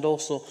practitioners and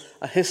also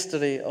a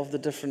history of the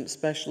different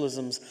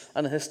specialisms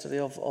and a history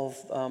of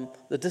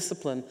the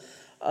discipline.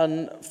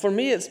 And for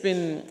me, it's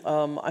been,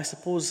 I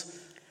suppose,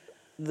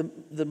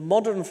 the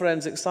modern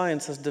forensic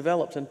science has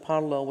developed in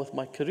parallel with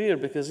my career,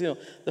 because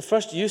the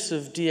first use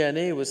of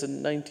DNA was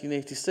in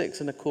 1986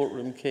 in a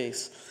courtroom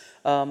case,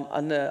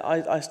 and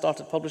I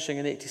started publishing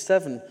in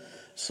 87.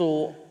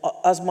 So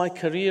as my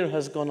career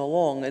has gone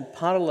along, in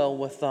parallel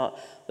with that,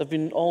 there have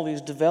been all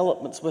these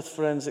developments with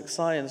forensic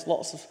science.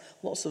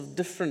 Lots of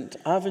different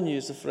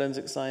avenues of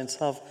forensic science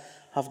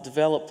have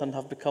developed and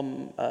have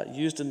become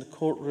used in the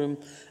courtroom,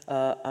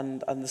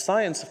 and the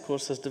science, of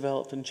course, has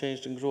developed and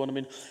changed and grown. I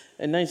mean,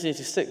 in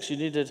 1986, you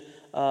needed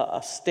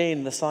a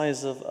stain the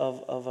size of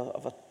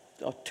a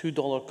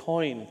 $2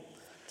 coin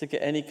to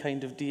get any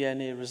kind of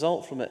DNA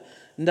result from it.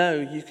 Now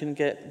you can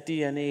get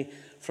DNA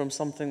from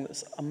something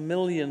that's a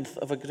millionth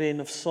of a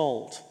grain of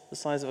salt, the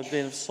size of a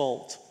grain of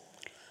salt.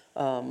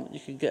 You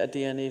can get a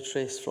DNA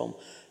trace from.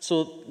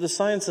 So the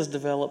science has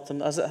developed,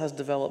 and as it has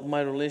developed,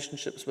 my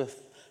relationships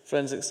with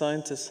forensic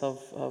scientists have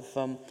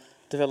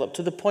developed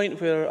to the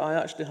point where I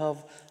actually have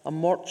a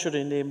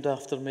mortuary named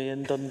after me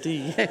in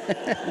Dundee.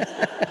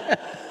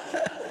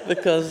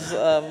 Because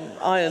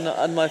I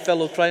and my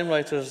fellow crime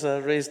writers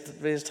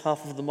raised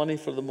half of the money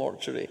for the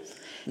mortuary.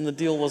 And the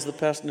deal was the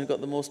person who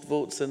got the most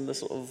votes in the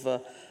sort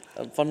of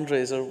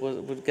fundraiser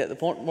would get the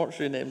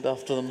mortuary named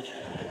after them.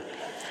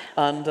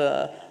 And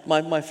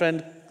my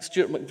friend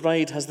Stuart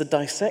McBride has the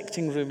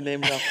dissecting room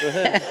named after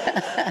him,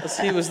 as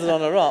he was the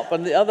runner-up.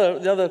 And the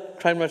other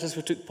crime writers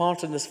who took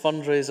part in this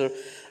fundraiser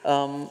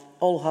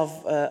all have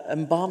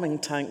embalming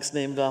tanks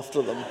named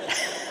after them.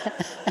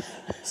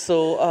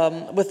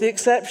 So, with the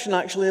exception,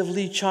 actually, of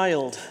Lee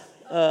Child,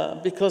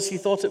 because he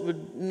thought it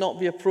would not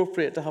be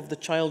appropriate to have the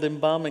child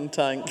embalming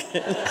tank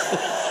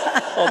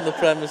on the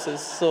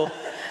premises.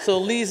 So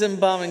Lee's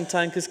embalming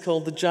tank is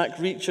called the Jack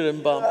Reacher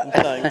embalming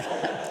tank.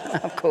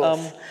 Of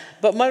course.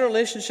 But my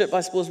relationship,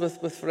 I suppose,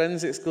 with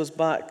forensics goes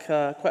back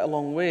quite a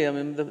long way. I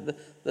mean,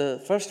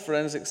 the first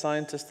forensic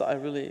scientist that I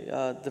really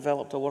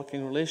developed a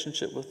working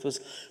relationship with was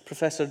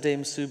Professor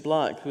Dame Sue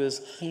Black, who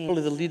is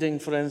probably the leading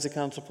forensic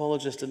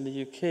anthropologist in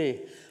the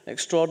UK.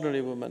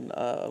 Extraordinary woman,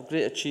 a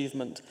great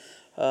achievement.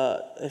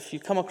 If you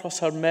come across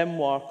her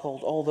memoir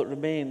called All That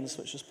Remains,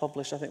 which was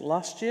published, I think,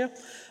 last year,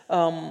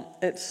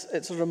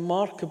 it's a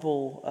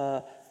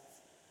remarkable,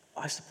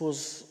 I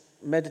suppose,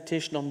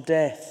 meditation on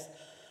death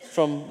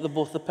from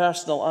both the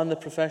personal and the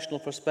professional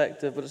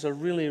perspective, but it's a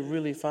really,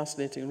 really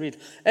fascinating read.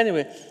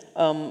 Anyway,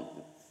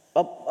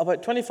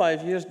 about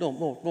 25 years, no,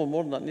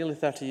 more than that, nearly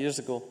 30 years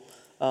ago,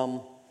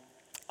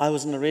 I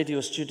was in a radio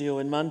studio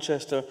in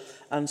Manchester,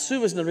 and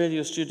Sue was in a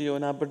radio studio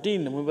in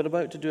Aberdeen, and we were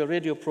about to do a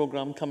radio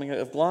programme coming out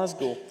of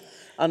Glasgow.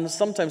 And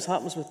sometimes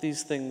happens with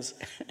these things,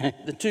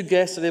 the two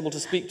guests are able to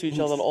speak to each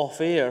other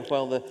off air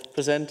while the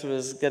presenter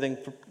is doing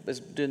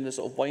this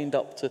sort of wind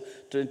up to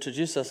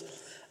introduce us.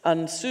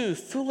 And Sue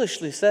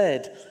foolishly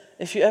said,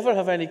 "If you ever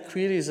have any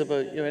queries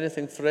about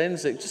anything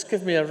forensic, just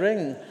give me a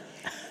ring."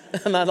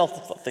 And I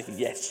thought thinking,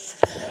 yes,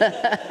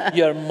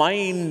 you're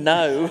mine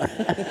now.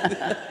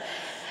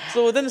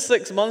 So within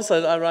 6 months,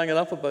 I rang her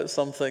up about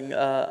something,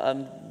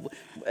 and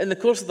in the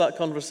course of that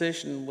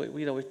conversation,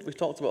 we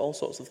talked about all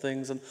sorts of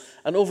things, and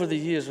over the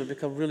years, we've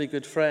become really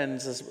good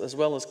friends as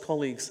well as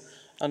colleagues.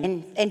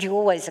 And you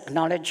always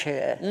acknowledge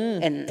her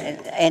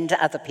and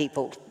other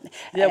people.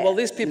 Yeah, well,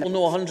 these people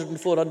know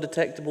 104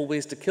 undetectable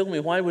ways to kill me.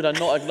 Why would I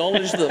not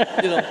acknowledge them?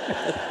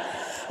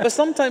 But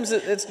sometimes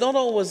it's not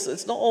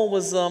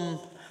always.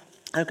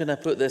 How can I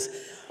put this?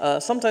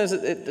 Sometimes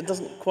it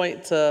doesn't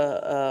quite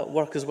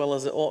work as well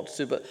as it ought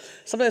to. But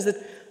sometimes,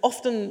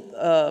 often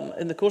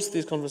in the course of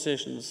these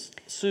conversations,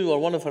 Sue or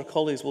one of her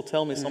colleagues will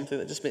tell me something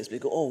that just makes me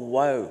go, "Oh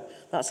wow,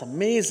 that's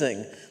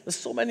amazing." There's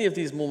so many of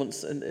these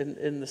moments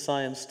in the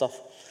science stuff.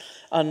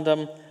 And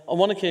on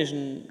one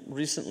occasion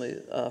recently,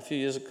 a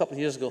couple of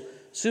years ago,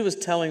 Sue was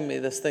telling me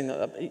this thing.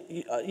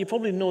 You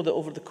probably know that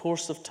over the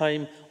course of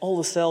time, all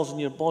the cells in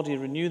your body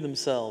renew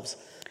themselves.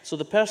 So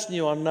the person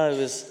you are now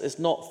is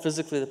not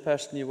physically the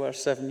person you were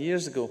 7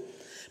 years ago.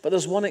 But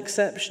there's one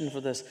exception for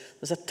this.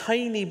 There's a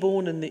tiny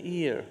bone in the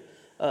ear.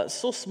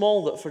 So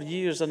small that for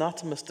years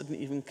anatomists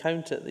didn't even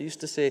count it. They used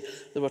to say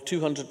there were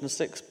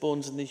 206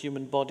 bones in the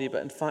human body,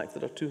 but in fact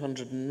there are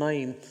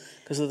 209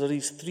 because there are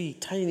these 3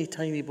 tiny,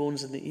 tiny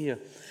bones in the ear.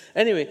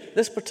 Anyway,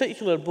 this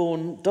particular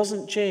bone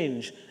doesn't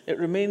change. It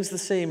remains the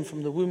same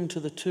from the womb to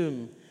the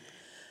tomb.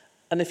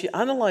 And if you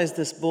analyze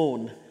this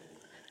bone,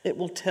 it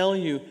will tell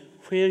you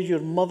where your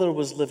mother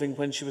was living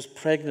when she was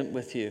pregnant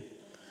with you.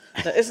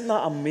 Now, isn't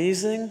that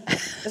amazing?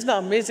 Isn't that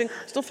amazing?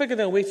 Still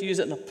figuring out a way to use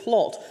it in a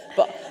plot,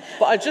 but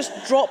I just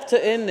dropped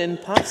it in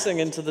passing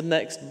into the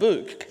next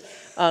book,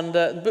 and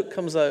the book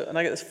comes out, and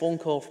I get this phone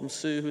call from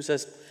Sue who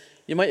says,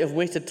 "You might have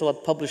waited till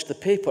I'd published the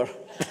paper."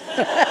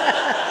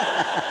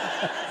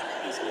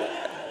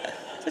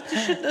 You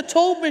shouldn't have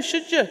told me,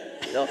 should you?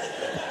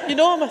 You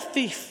know I'm a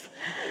thief.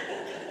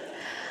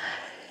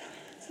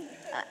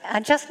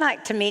 I'd just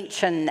like to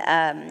mention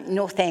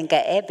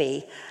Northanger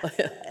Abbey,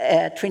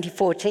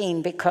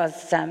 2014,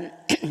 because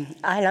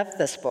I love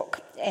this book,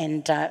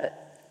 and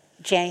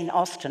Jane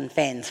Austen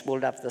fans will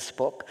love this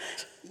book.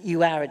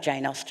 You are a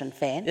Jane Austen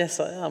fan. Yes,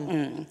 I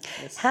am.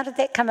 Yes. How did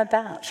that come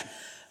about?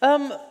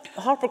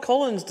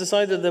 HarperCollins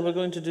decided they were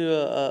going to do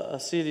a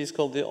series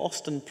called the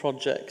Austen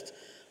Project,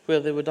 where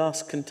they would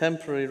ask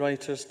contemporary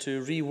writers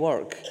to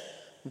rework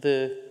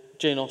the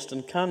Jane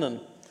Austen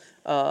canon.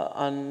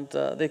 And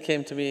they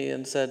came to me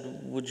and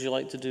said, "Would you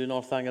like to do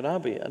Northanger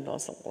Abbey?" And I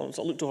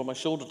looked over my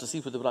shoulder to see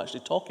who they were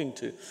actually talking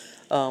to.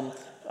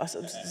 I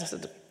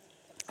said,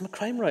 "I'm a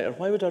crime writer.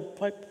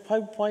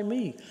 Why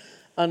me?"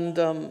 And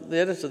the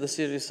editor of the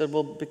series said,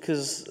 "Well,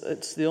 because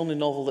it's the only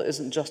novel that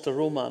isn't just a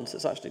romance.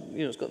 It's actually,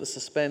 it's got the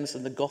suspense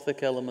and the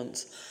gothic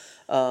elements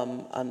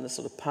and the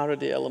sort of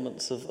parody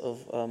elements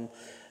of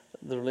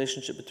the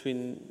relationship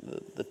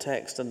between the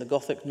text and the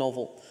Gothic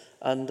novel,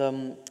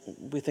 and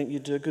we think you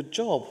do a good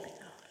job.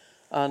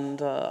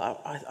 And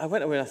I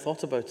went away and I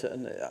thought about it,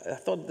 and I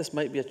thought this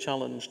might be a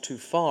challenge too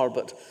far,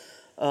 but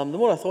the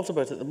more I thought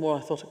about it, the more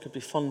I thought it could be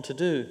fun to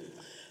do.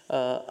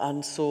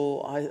 And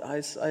so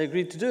I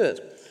agreed to do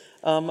it.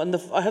 And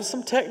I had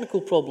some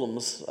technical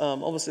problems.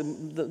 Obviously,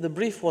 the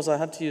brief was I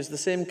had to use the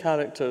same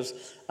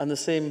characters and the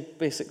same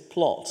basic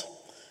plot.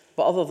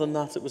 But other than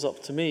that, it was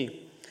up to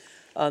me.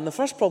 And the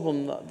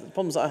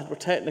problems that I had were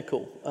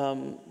technical.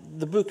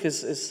 The book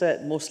is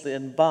set mostly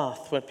in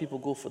Bath, where people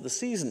go for the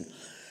season.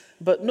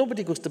 But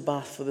nobody goes to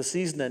Bath for the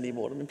season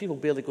anymore. I mean, people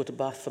barely go to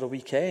Bath for a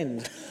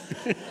weekend.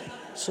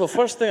 So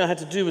first thing I had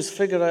to do was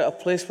figure out a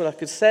place where I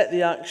could set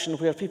the action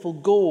where people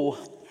go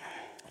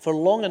for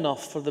long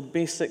enough for the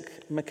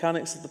basic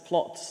mechanics of the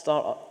plot to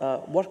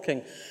start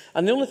working.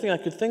 And the only thing I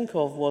could think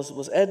of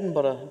was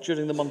Edinburgh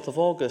during the month of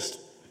August,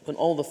 when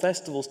all the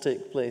festivals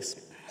take place.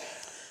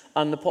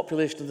 And the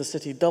population of the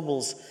city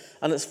doubles,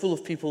 and it's full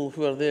of people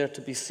who are there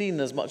to be seen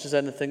as much as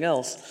anything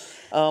else.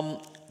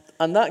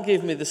 And that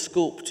gave me the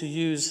scope to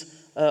use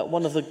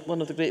one of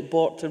the great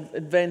to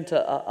invent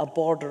a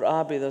border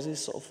abbey. There's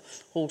this sort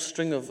of whole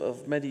string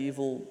of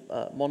medieval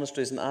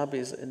monasteries and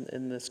abbeys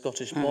in the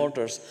Scottish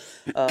borders.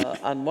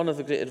 And one of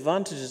the great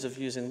advantages of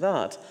using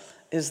that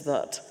is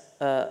that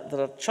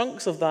there are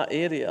chunks of that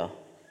area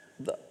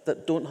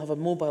that don't have a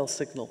mobile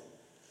signal.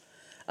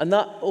 And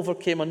that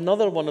overcame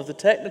another one of the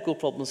technical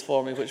problems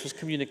for me, which was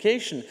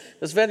communication.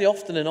 Because very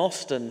often in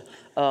Austen,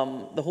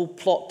 the whole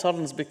plot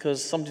turns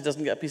because somebody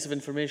doesn't get a piece of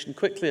information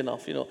quickly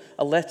enough. You know,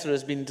 a letter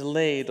has been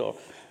delayed, or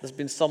there's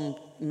been some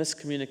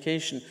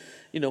miscommunication.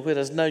 You know,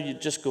 whereas now you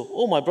just go,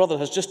 "Oh, my brother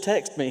has just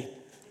texted me."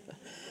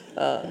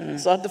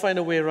 So I had to find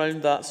a way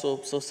around that.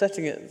 So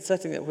setting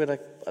it where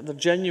there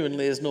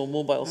genuinely is no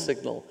mobile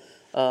signal,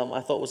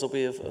 I thought was a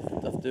way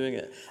of doing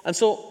it. And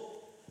so,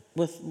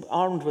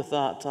 armed with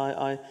that,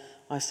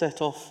 I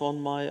set off on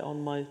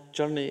my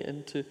journey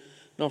into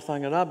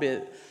Northanger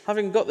Abbey.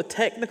 Having got the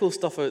technical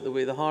stuff out of the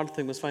way, the hard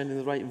thing was finding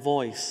the right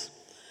voice.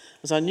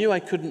 Because I knew I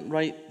couldn't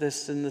write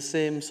this in the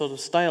same sort of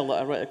style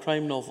that I write a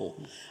crime novel.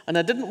 And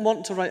I didn't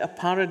want to write a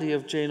parody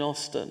of Jane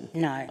Austen.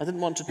 No. I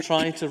didn't want to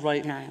try to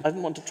write, No. I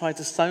didn't want to try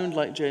to sound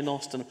like Jane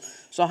Austen.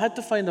 So I had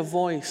to find a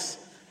voice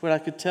where I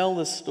could tell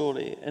this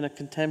story in a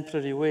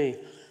contemporary way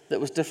that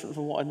was different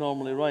from what I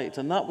normally write.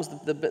 And that was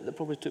the bit that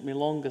probably took me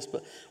longest.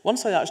 But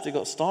once I actually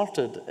got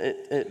started,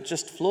 it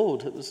just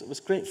flowed. It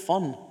was great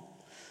fun.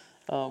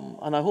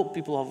 And I hope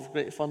people have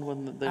great fun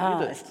when they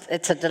read it.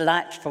 It's a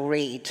delightful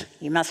read.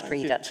 You must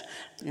read it.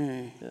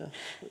 Yeah,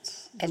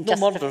 there's no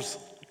murders.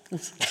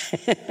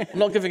 I'm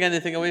not giving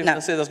anything away when I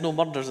say there's no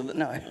murders in it.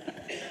 No.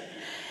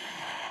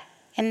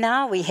 And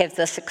now we have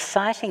this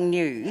exciting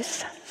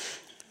news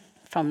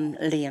from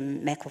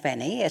Liam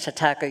McIlvanney at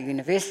Otago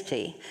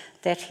University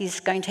that he's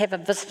going to have a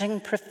visiting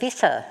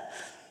professor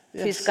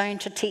who's going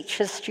to teach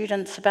his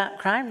students about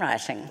crime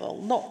writing. Well,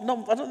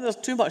 I don't think there's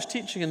too much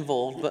teaching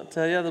involved, but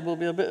yeah, there will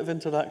be a bit of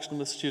interaction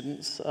with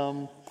students.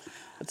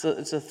 It's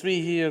a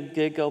 3-year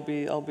gig. I'll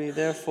be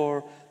there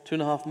for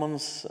 2.5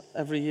 months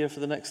every year for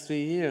the next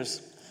 3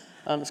 years,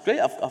 and it's great.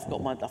 I've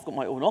got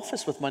my own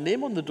office with my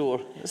name on the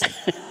door.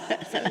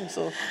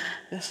 So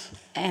yes.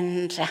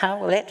 And how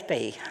will that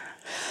be?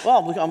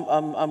 Well, look,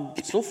 I'm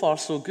so far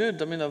so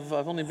good. I mean, I've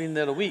only been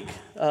there a week,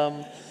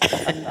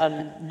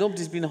 and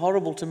nobody's been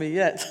horrible to me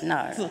yet. No,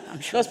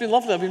 I'm sure. No, it's been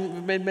lovely. I've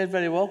been made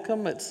very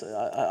welcome.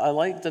 I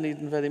like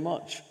Dunedin very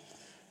much,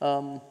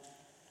 and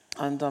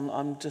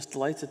I'm just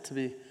delighted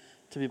to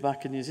be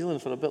back in New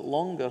Zealand for a bit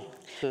longer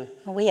to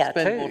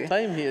spend more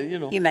time here. You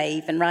know, you may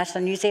even write a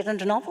New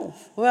Zealand novel.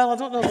 Well, I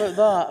don't know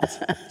about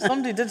that.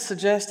 Somebody did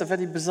suggest a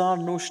very bizarre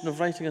notion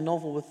of writing a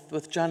novel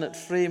with Janet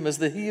Frame as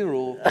the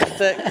hero,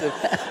 detective.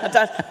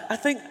 I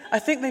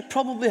think they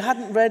probably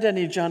hadn't read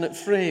any Janet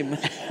Frame.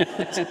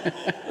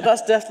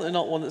 That's definitely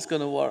not one that's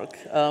going to work.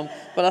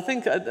 But I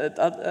think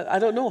I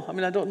don't know. I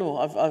mean, I don't know.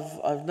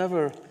 I've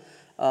never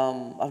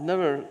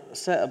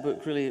set a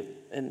book really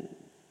in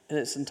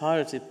its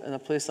entirety in a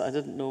place that I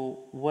didn't know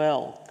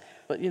well.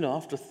 But, you know,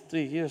 after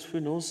 3 years, who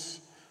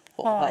knows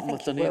what happened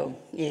with Dunedin.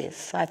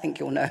 Yes, I think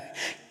you'll know.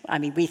 I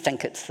mean, we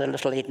think it's the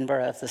little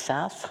Edinburgh of the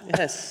south.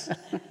 Yes.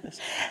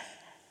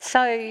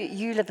 So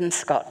you live in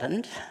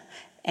Scotland,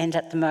 and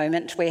at the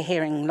moment we're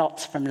hearing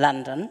lots from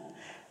London.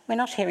 We're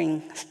not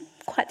hearing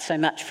quite so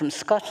much from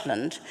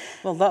Scotland.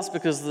 Well, that's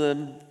because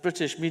the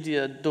British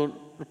media don't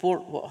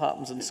report what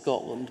happens in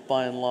Scotland,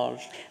 by and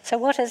large. So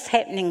what is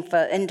happening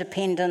for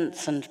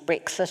independence and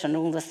Brexit and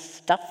all this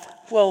stuff?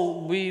 Well,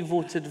 we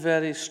voted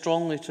very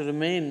strongly to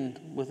remain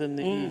within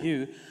the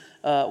EU.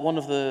 One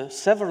of the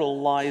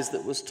several lies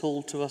that was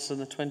told to us in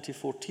the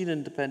 2014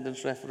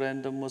 independence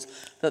referendum was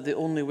that the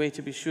only way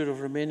to be sure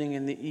of remaining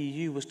in the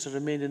EU was to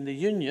remain in the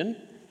Union.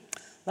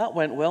 That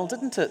went well,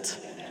 didn't it?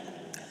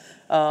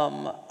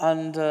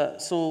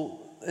 So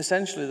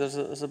essentially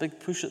there's a big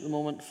push at the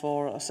moment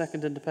for a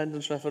second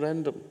independence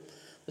referendum.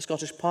 The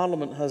Scottish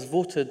Parliament has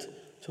voted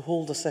to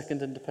hold a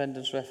second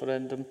independence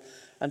referendum,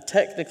 and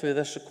technically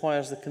this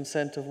requires the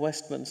consent of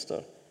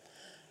Westminster.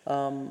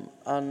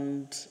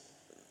 And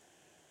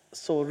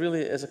so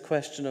really it is a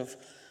question of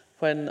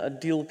when a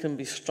deal can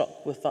be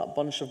struck with that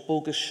bunch of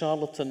bogus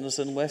charlatans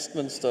in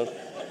Westminster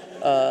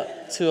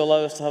to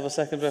allow us to have a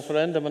second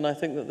referendum, and I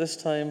think that this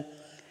time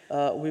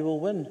we will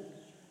win.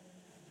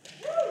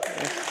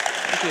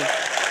 Thank you.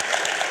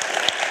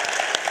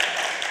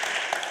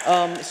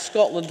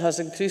 Scotland has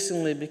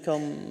increasingly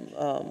become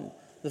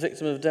the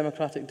victim of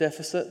democratic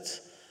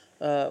deficits.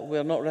 We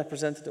are not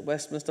represented at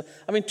Westminster.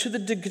 I mean, to the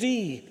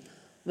degree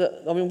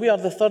that, I mean, we are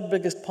the third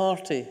biggest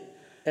party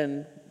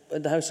in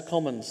the House of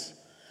Commons.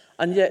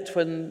 And yet,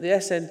 when the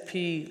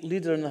SNP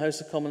leader in the House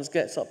of Commons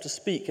gets up to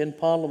speak in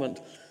Parliament,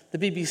 the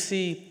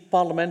BBC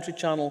parliamentary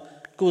channel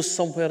goes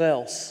somewhere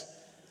else.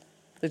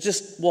 They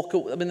just walk.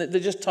 I mean, they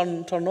just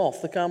turn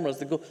off the cameras.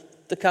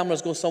 The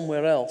cameras go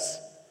somewhere else.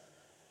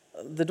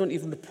 They don't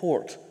even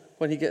report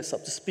when he gets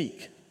up to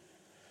speak.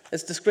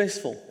 It's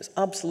disgraceful. It's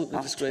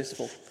absolutely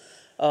disgraceful.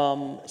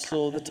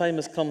 So the time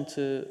has come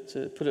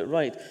to put it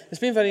right. It's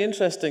been very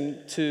interesting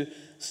to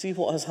see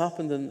what has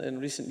happened in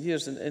recent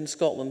years in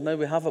Scotland. Now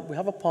we have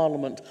a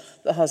parliament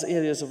that has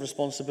areas of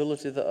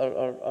responsibility that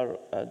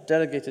are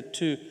delegated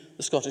to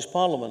the Scottish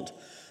Parliament.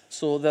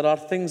 So there are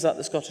things that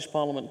the Scottish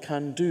Parliament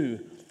can do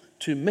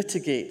to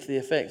mitigate the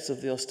effects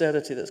of the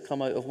austerity that's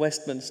come out of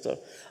Westminster.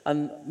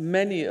 And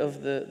many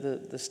of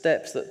the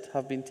steps that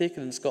have been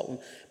taken in Scotland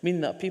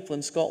mean that people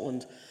in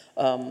Scotland,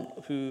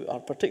 who are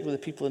particularly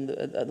people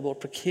at the more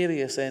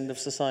precarious end of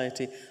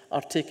society,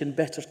 are taken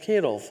better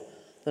care of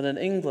than in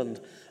England.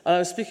 And I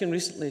was speaking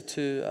recently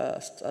to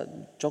a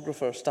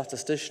geographer,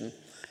 statistician,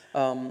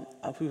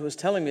 who was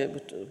telling me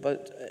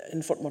about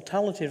infant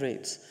mortality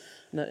rates.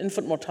 Now,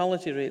 infant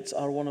mortality rates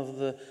are one of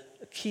the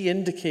key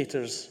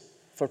indicators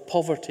for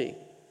poverty.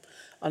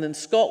 And in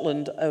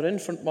Scotland, our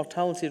infant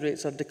mortality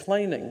rates are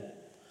declining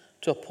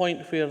to a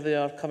point where they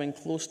are coming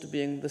close to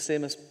being the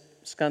same as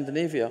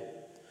Scandinavia.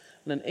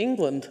 And in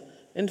England,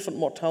 infant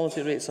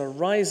mortality rates are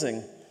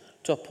rising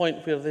to a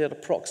point where they are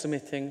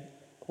approximating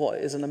what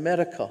is in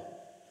America.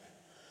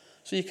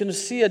 So you can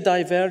see a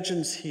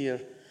divergence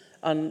here.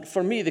 And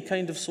for me, the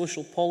kind of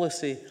social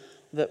policy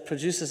that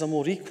produces a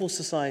more equal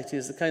society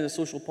is the kind of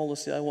social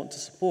policy I want to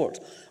support.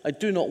 I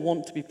do not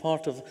want to be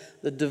part of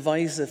the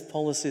divisive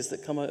policies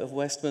that come out of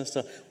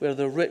Westminster, where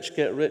the rich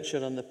get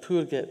richer and the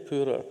poor get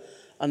poorer.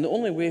 And the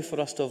only way for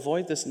us to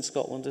avoid this in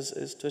Scotland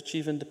is to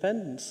achieve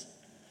independence.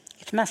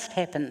 It must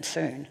happen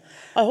soon.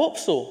 I hope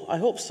so. I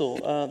hope so.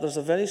 There's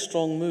a very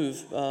strong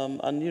move.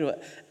 And, you know,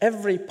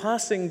 every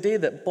passing day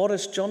that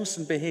Boris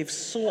Johnson behaves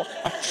so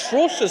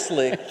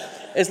atrociously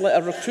is like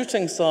a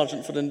recruiting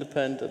sergeant for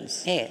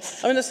independence.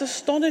 Yes. I mean, it's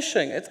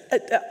astonishing.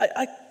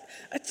 I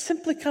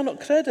simply cannot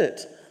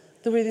credit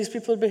the way these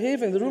people are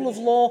behaving. The rule of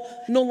law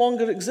no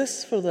longer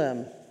exists for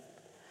them.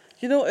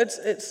 You know,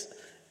 it's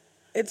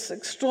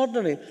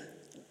extraordinary.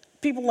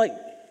 People like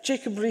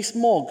Jacob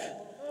Rees-Mogg,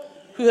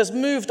 who has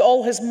moved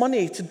all his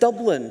money to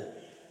Dublin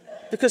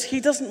because he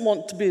doesn't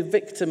want to be a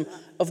victim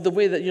of the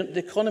way that the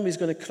economy is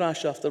going to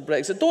crash after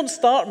Brexit. Don't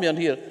start me on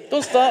here.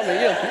 Don't start me.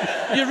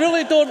 You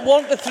really don't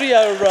want the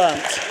 3-hour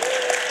rant.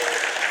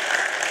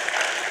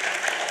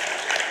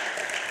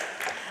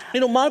 You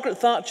know, Margaret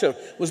Thatcher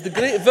was the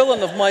great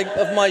villain of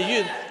my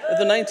youth, of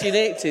the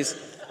 1980s.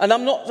 And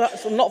I'm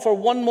not for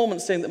one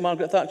moment saying that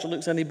Margaret Thatcher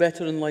looks any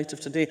better in light of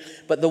today.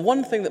 But the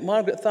one thing that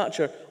Margaret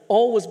Thatcher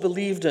always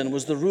believed in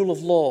was the rule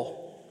of law.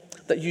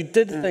 That you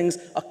did things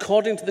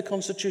according to the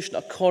Constitution,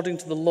 according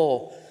to the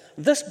law.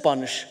 This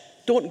bunch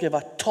don't give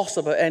a toss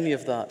about any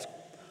of that.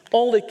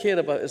 All they care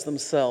about is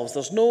themselves.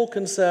 There's no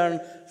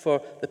concern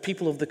for the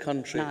people of the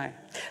country. No.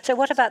 So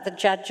what about the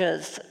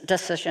judge's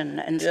decision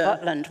in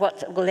Scotland?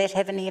 Will that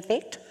have any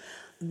effect?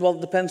 Well,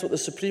 it depends what the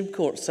Supreme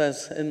Court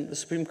says. The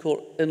Supreme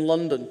Court in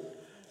London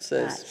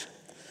says.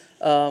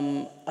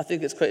 Right. I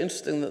think it's quite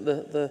interesting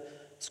that the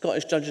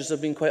Scottish judges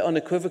have been quite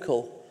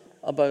unequivocal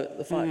about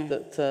the fact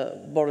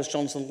that Boris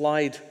Johnson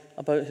lied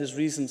about his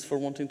reasons for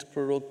wanting to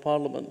prorogue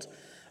Parliament,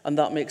 and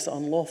that makes it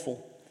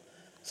unlawful.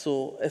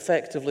 So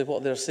effectively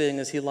what they're saying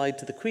is he lied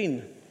to the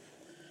Queen,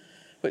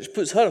 which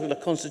puts her in a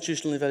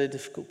constitutionally very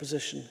difficult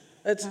position.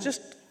 It's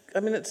just,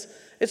 I mean,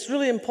 it's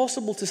really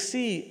impossible to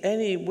see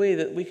any way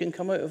that we can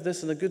come out of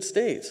this in a good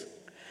state.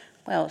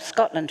 Well,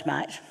 Scotland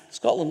might.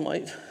 Scotland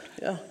might,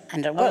 yeah.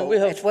 And it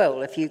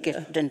will, if you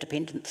get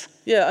independence.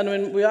 Yeah, and I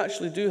mean, we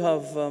actually do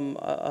have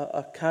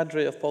a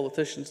cadre of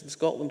politicians in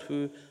Scotland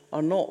who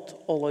are not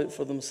all out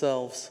for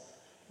themselves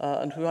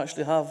and who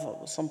actually have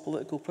some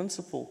political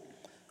principle.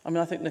 I mean,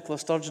 I think Nicola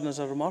Sturgeon is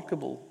a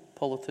remarkable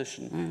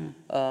politician.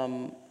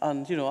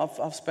 And, you know,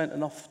 I've spent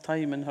enough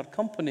time in her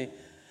company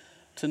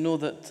to know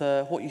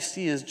that what you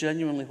see is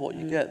genuinely what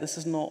you get. This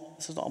is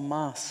not a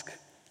mask,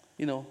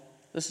 you know.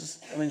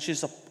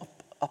 She's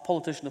a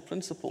politician of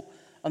principle.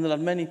 And there are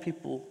many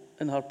people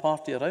in her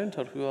party around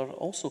her who are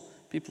also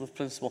people of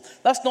principle.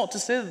 That's not to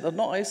say that there are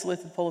not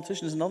isolated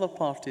politicians in other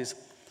parties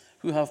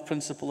who have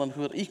principle and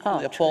who are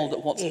equally appalled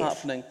at what's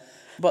happening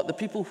But the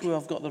people who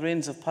have got the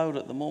reins of power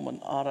at the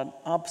moment are an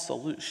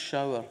absolute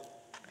shower.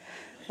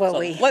 Well, So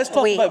let's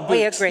talk about books.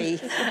 we agree.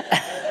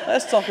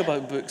 Let's talk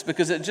about books,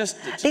 because it just...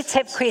 Let's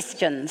have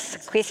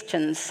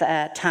questions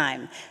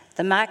time.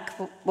 The mic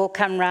will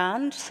come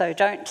round, so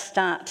don't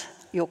start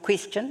your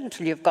question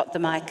until you've got the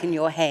mic in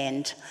your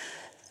hand.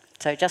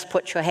 So just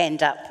put your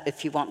hand up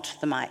if you want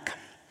the mic.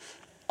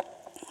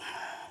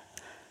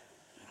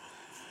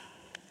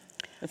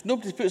 If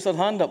nobody puts their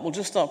hand up, we'll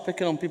just start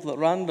picking on people at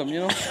random, you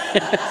know?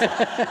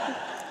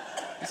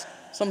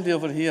 Somebody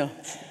over here.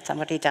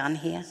 Somebody down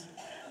here.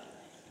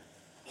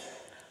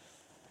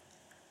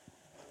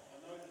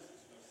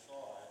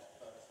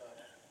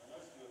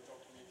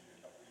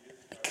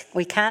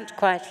 We can't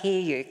quite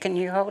hear you. Can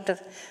you hold it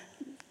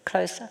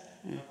closer?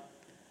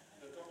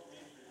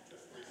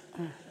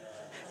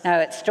 No,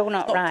 it's still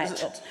not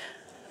right.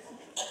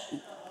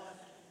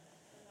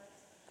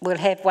 We'll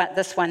have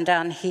this one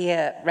down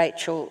here,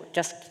 Rachel,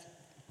 just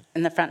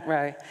in the front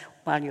row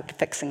while you're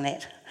fixing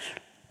that.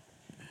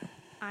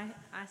 I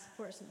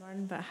support St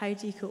Martin, but how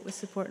do you cope with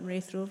supporting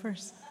Wraith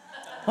Rovers?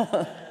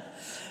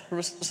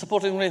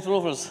 Supporting Wraith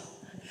Rovers.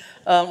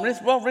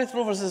 Wraith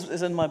Rovers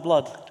is in my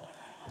blood.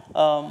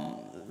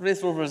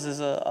 Wraith Rovers is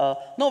a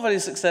not very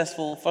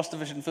successful First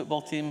Division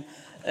football team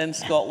in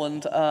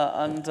Scotland,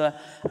 and I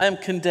am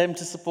condemned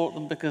to support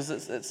them because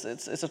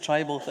it's a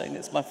tribal thing.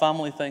 It's my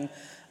family thing.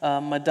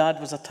 My dad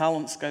was a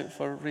talent scout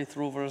for Wraith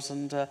Rovers,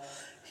 and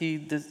he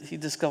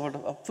discovered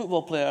a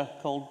football player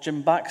called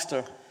Jim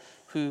Baxter,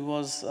 who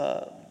was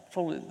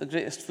probably the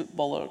greatest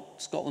footballer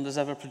Scotland has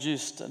ever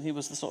produced, and he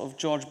was the sort of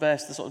George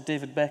Best, the sort of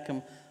David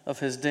Beckham of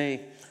his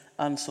day.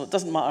 And so it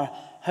doesn't matter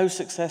how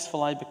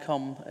successful I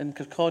become in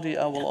Kirkcaldy,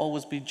 I will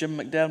always be Jim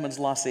McDermid's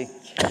lassie,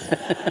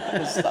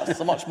 because that's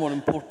a much more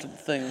important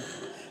thing.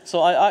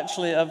 So I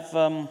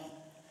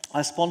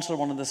sponsor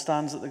one of the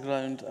stands at the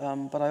ground,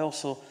 but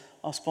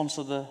I'll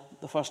sponsor the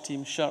first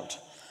team shirt.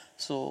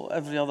 So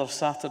every other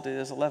Saturday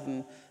there's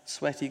 11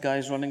 sweaty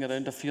guys running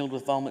around a field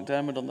with Val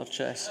McDermid on their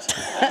chest.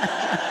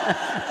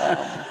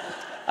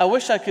 I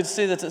wish I could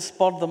say that it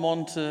spurred them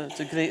on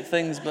to great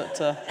things,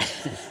 but...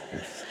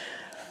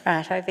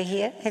 Right, over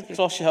here.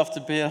 Cross you have to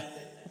bear.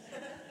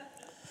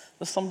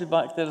 There's somebody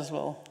back there as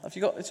well. Have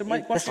you got... Is your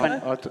mic working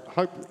now?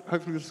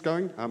 Hopefully this is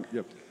going.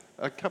 Yeah.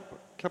 A couple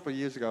of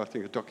years ago, I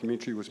think a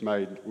documentary was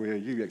made where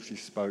you actually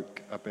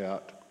spoke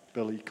about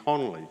Billy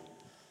Connolly.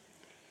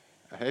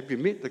 Have you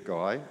met the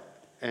guy?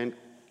 And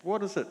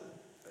what is it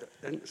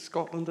in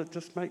Scotland that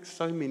just makes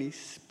so many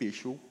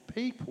special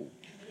people?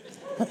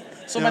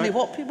 Many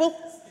what people?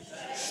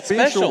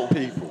 Special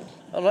people.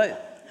 All right.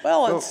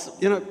 Well, it's...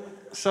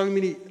 So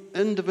many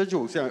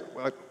individuals.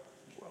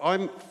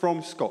 I'm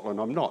from Scotland.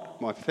 I'm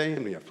not. My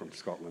family are from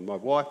Scotland. My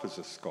wife is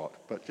a Scot.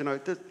 But,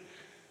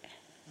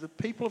 the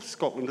people of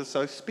Scotland are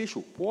so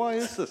special. Why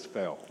is this,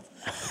 Val?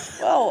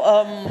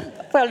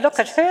 Well, look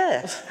at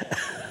her.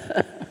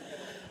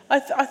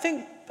 I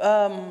think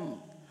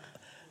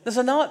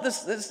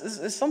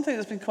there's something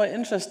that's been quite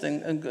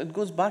interesting, and it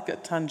goes back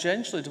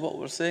tangentially to what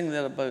we were saying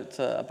there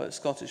about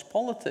Scottish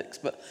politics.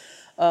 But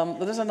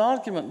there is an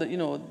argument that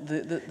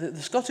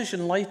the Scottish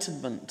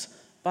Enlightenment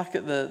back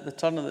at the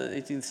turn of the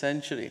 18th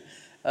century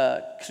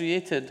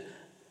created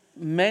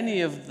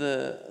many of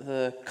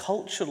the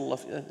cultural,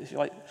 if you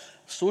like,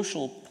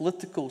 social,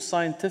 political,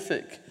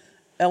 scientific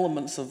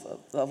elements that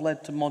have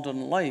led to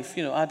modern life.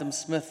 Adam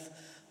Smith,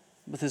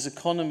 with his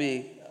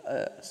economy,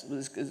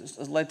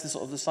 has led to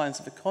sort of the science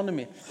of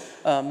economy.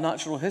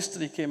 Natural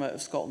history came out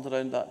of Scotland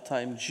around that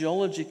time.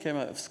 Geology came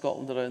out of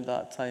Scotland around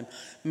that time.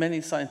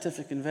 Many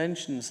scientific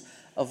inventions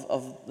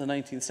of the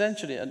 19th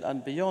century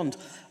and beyond.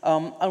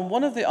 And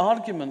one of the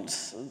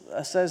arguments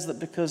says that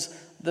because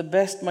the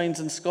best minds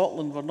in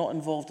Scotland were not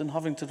involved in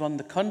having to run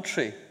the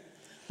country,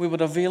 we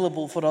were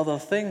available for other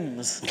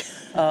things.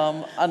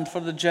 And for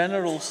the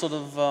general sort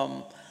of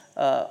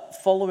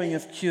following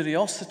of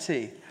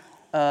curiosity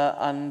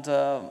and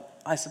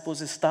I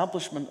suppose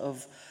establishment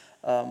of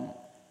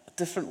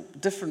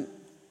different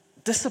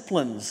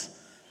disciplines.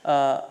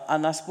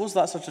 And I suppose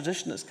that's a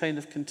tradition that's kind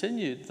of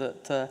continued,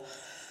 that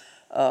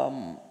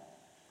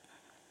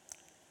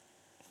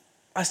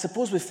I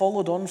suppose we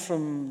followed on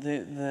from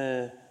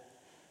the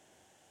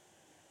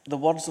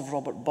words of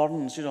Robert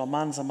Burns, a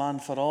man's a man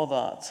for all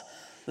that,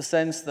 the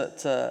sense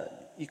that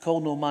you call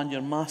no man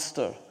your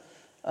master,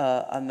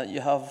 and that you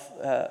have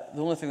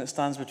the only thing that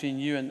stands between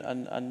you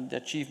and the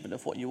achievement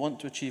of what you want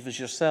to achieve is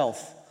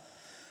yourself.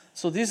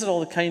 So these are all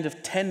the kind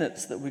of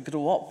tenets that we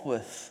grow up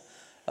with.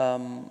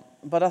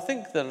 But I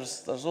think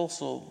there's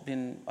also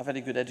been a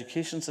very good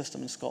education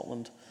system in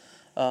Scotland.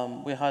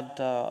 We had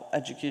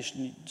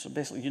education, so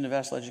basically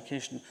universal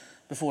education,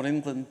 before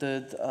England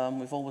did.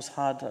 We've always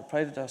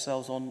prided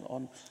ourselves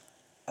on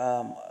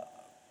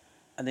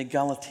an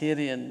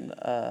egalitarian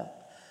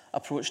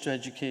approach to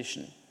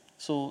education.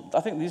 So I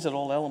think these are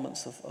all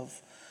elements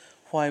of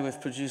why we've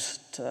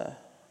produced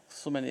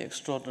so many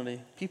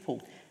extraordinary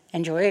people.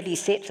 And your early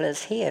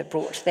settlers here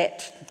brought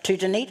that to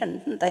Dunedin,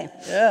 didn't they?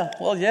 Yeah,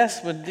 well,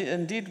 yes,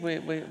 indeed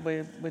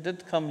we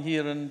did come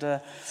here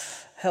and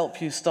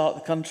help you start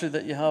the country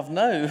that you have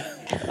now,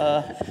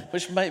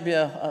 which might be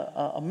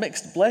a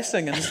mixed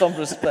blessing in some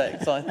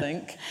respects, I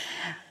think.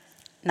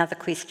 Another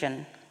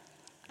question.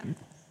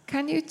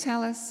 Can you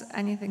tell us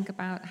anything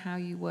about how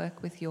you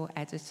work with your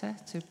editor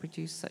to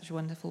produce such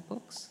wonderful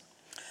books?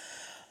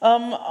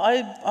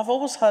 I've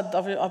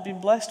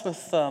been blessed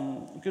with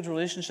good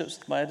relationships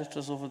with my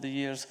editors over the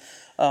years,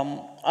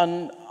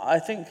 and I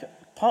think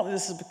partly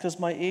this is because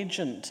my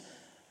agent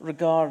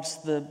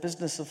regards the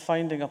business of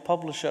finding a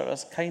publisher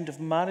as kind of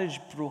marriage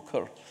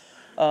broker,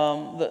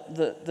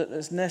 that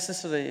is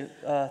necessary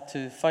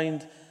to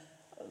find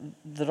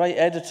the right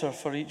editor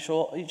for each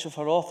of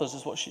her authors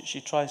is what she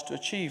tries to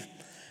achieve.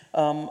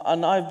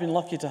 And I've been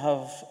lucky to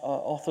have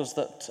authors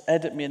that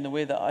edit me in the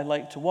way that I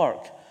like to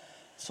work.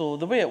 So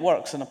the way it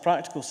works in a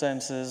practical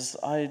sense is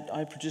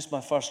I produce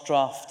my first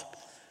draft,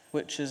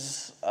 which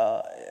is,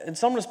 in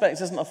some respects,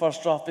 isn't a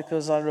first draft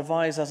because I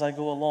revise as I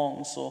go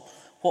along. So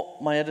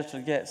what my editor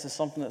gets is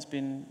something that's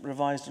been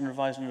revised and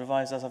revised and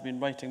revised as I've been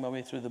writing my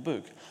way through the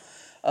book.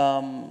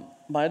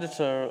 My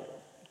editor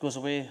goes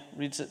away,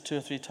 reads it 2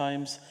 or 3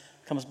 times,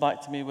 comes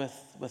back to me with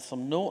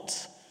some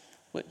notes,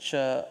 which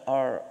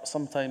are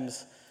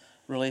sometimes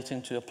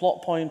relating to a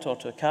plot point or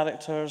to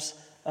characters,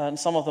 and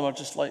some of them are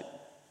just like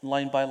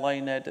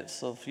line-by-line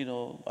edits of,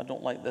 I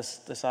don't like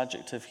this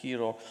adjective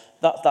here, or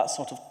that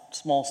sort of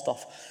small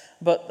stuff.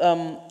 But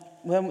then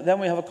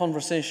we have a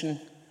conversation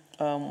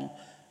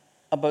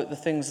about the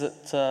things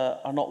that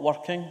are not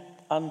working.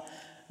 And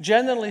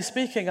generally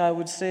speaking, I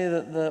would say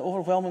that the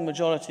overwhelming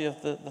majority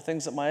of the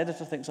things that my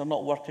editor thinks are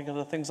not working are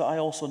the things that I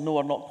also know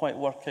are not quite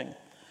working.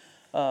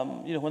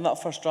 When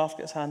that first draft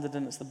gets handed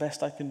in, it's the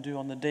best I can do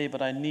on the day,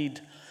 but I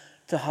need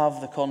to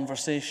have the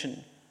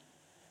conversation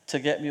to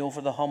get me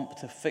over the hump,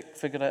 to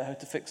figure out how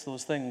to fix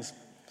those things.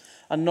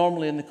 And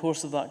normally in the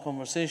course of that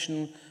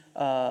conversation,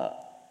 I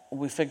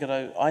figure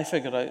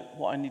out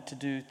what I need to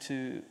do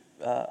to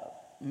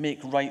make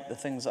right the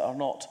things that are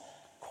not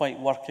quite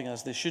working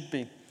as they should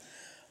be.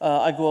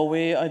 I go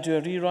away, I do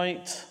a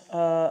rewrite,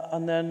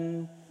 and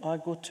then I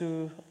go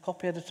to a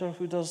copy editor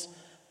who does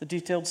the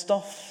detailed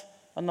stuff,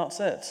 and that's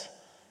it.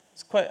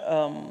 It's quite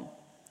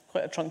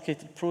a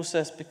truncated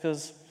process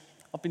because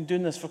I've been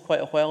doing this for quite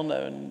a while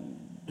now, and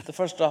the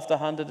first draft I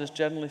handed is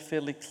generally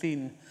fairly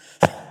clean.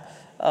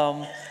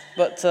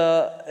 But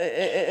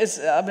it's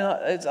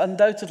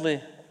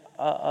undoubtedly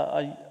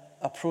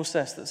a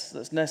process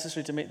that's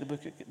necessary to make the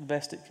book the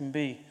best it can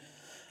be.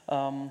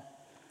 And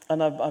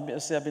I've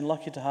been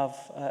lucky to have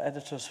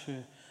editors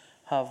who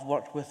have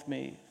worked with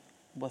me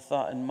with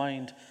that in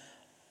mind.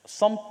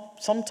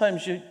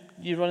 Sometimes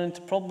you run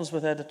into problems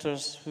with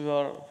editors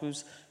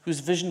whose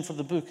vision for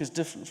the book is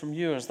different from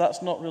yours.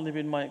 That's not really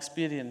been my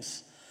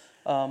experience.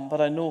 But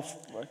I know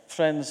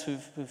friends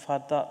who've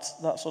had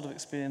that sort of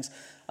experience,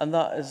 and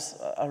that is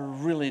a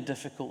really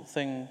difficult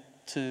thing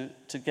to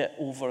get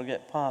over,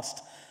 get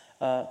past,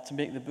 to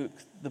make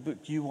the book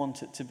you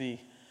want it to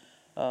be.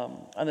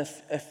 And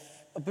if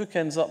a book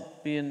ends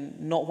up being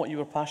not what you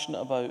were passionate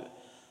about,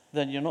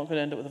 then you're not going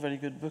to end up with a very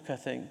good book, I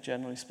think,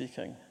 generally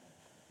speaking.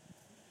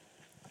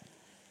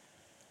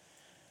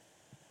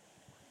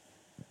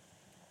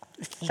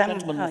 You've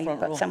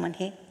got someone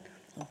here.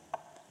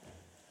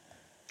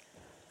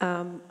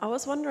 I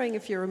was wondering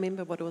if you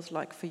remember what it was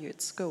like for you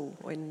at school,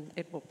 when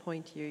at what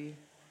point you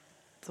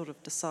sort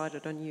of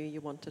decided or knew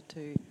you wanted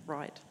to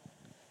write.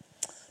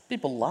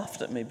 People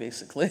laughed at me,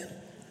 basically.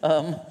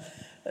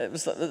 It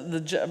was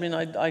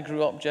I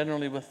grew up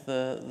generally with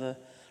the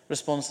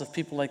response of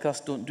people like us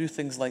don't do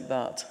things like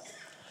that.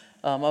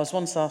 I was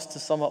once asked to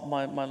sum up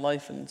my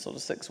life in sort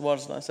of 6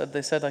 words, and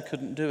they said I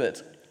couldn't do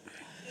it.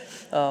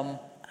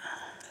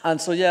 And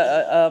so,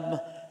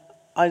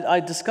 I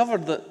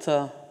discovered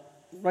that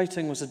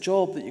writing was a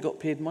job that you got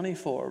paid money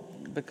for,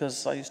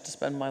 because I used to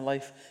spend my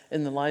life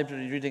in the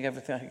library reading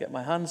everything I could get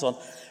my hands on.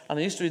 And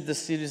I used to read this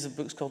series of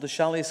books called the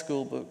Chalet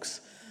School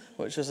books,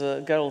 which is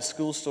a girls'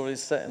 school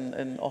stories set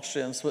in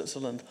Austria and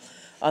Switzerland.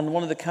 And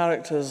one of the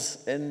characters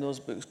in those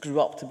books grew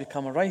up to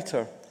become a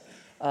writer.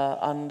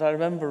 And I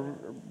remember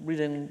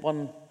reading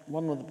one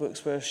of the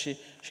books where she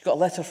got a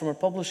letter from her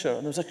publisher,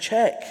 and there was a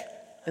check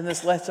in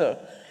this letter.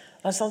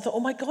 And I thought, oh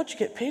my God, you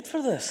get paid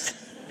for this.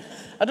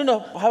 I don't know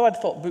how I'd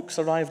thought books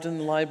arrived in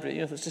the library,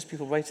 if it's just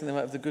people writing them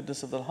out of the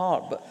goodness of their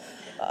heart. But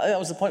that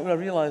was the point where I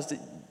realised that,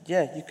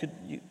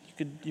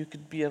 you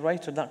could be a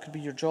writer, and that could be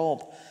your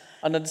job.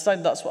 And I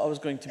decided that's what I was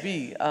going to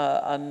be.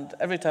 And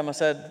every time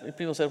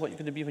people said, what are you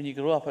going to be when you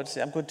grow up? I'd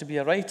say, I'm going to be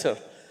a writer.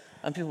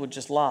 And people would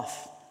just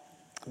laugh.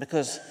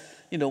 Because,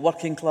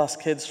 working class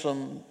kids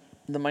from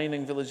the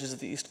mining villages of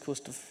the east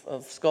coast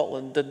of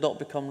Scotland did not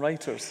become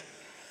writers.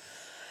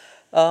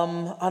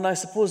 And I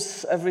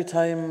suppose every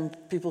time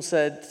people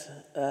said,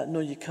 no,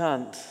 you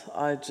can't,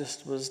 I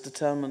just was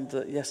determined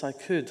that, yes, I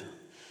could.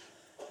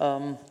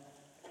 And,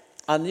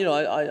 that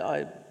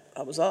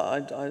was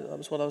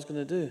what I was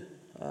going to do.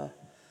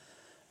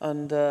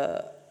 And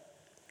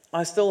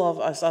I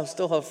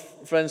still have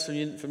friends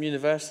from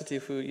university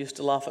who used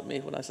to laugh at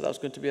me when I said I was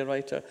going to be a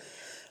writer.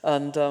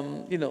 And,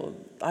 you know,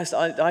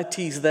 I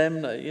tease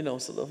them now, you know,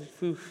 sort of,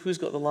 who's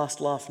got the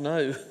last laugh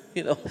now,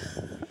 you know.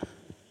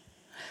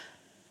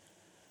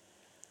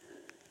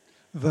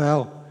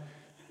 Val,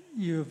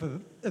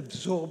 you've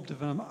absorbed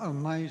an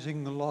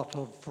amazing lot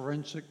of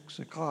forensic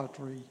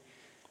psychiatry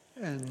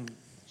and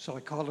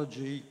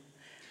psychology.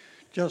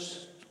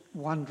 Just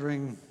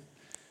wondering,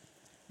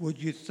 would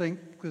you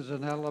think there's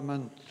an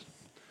element,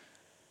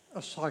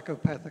 a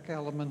psychopathic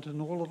element in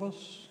all of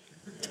us?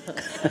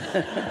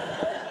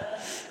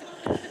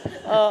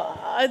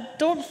 I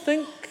don't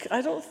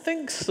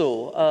think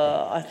so.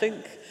 I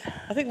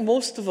think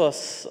most of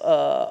us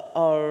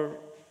are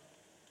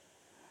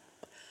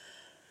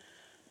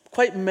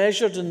quite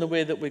measured in the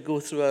way that we go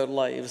through our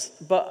lives.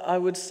 But I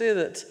would say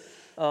that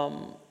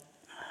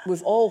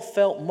we've all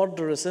felt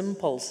murderous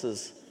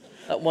impulses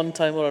at one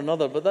time or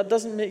another, but that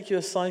doesn't make you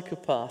a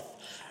psychopath.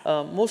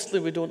 Mostly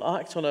we don't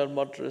act on our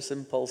murderous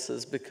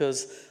impulses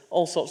because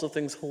all sorts of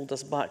things hold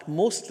us back,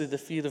 mostly the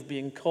fear of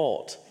being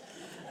caught.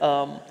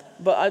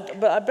 But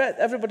I bet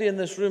everybody in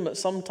this room at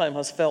some time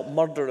has felt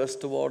murderous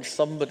towards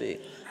somebody,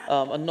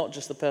 and not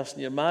just the person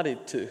you're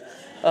married to.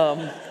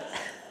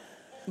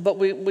 But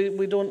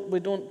we don't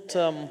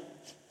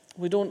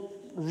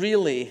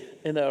really,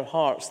 in our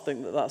hearts,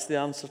 think that that's the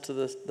answer to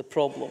the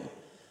problem.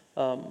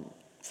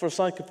 For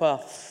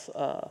psychopaths,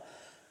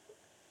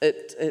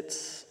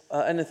 it's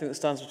anything that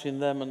stands between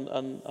them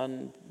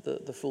and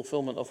the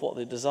fulfillment of what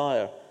they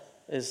desire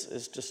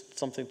is just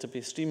something to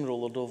be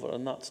steamrolled over,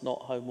 and that's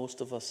not how most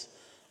of us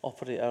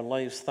operate our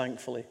lives,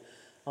 thankfully.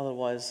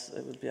 Otherwise,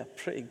 it would be a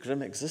pretty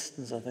grim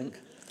existence, I think.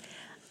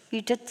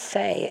 You did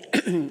say,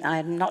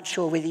 I'm not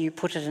sure whether you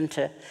put it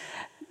into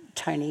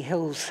Tony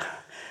Hill's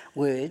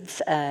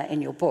words in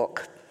your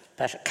book,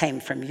 but it came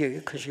from you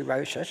because you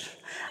wrote it.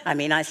 I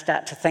mean, I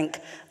start to think,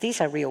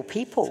 these are real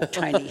people,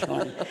 Tony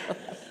Hill.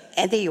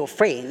 And they're your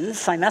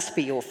friends, they must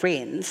be your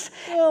friends.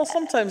 Well,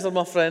 sometimes they're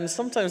my friends,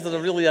 sometimes they're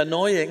really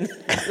annoying.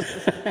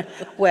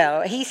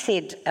 Well, he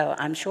said,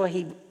 I'm sure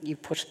you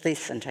put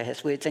this into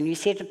his words, and you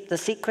said the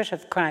secret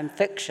of crime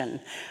fiction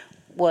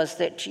was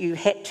that you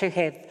had to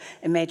have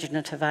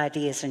imaginative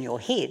ideas in your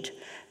head,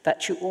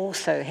 but you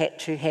also had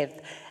to have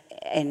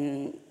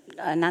an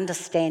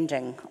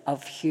understanding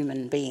of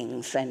human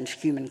beings and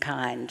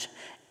humankind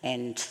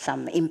and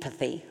some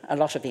empathy, a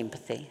lot of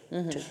empathy.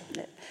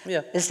 Mm-hmm.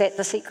 Yeah. Is that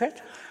the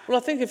secret? Well,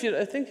 I think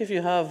if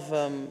you have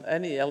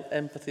any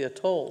empathy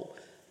at all,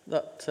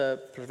 that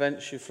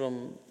prevents you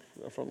from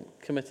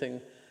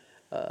committing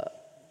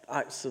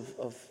acts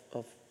of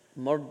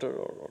murder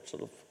or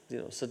sort of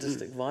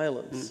sadistic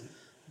violence,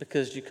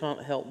 because you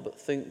can't help but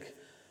think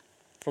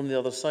from the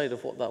other side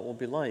of what that will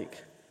be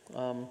like.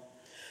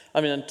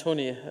 I mean, and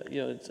Tony,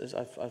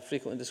 I've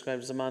frequently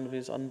described as a man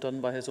who's undone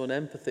by his own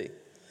empathy,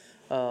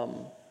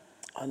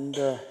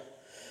 and.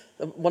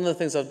 One of the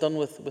things I've done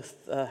with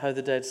How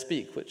the Dead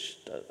Speak, which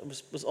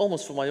was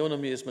almost for my own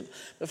amusement,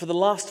 but for the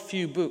last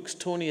few books,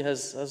 Tony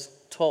has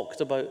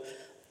talked about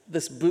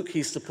this book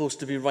he's supposed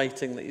to be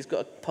writing, that he's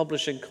got a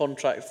publishing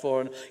contract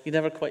for, and he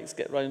never quite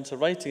gets round to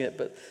writing it,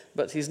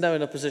 but he's now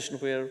in a position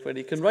where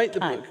he can write the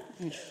book.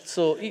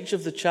 So each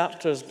of the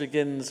chapters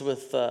begins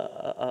with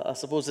a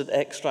supposed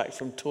extract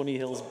from Tony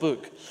Hill's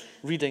book,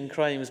 Reading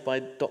Crimes by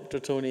Dr.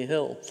 Tony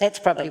Hill. That's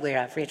probably where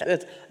I've read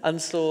it.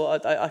 And so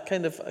I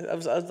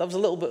was a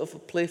little bit of a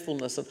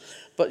playfulness.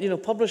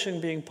 But,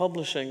 publishing being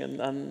publishing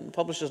and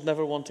publishers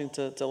never wanting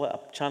to let a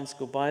chance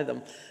go by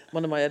them,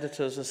 one of my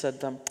editors has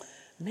said,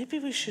 maybe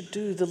we should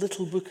do The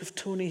Little Book of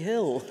Tony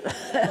Hill.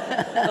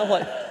 And I'm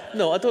like,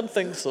 no, I don't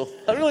think so.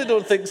 I really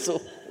don't think so.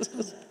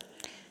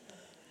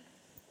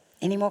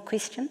 Any more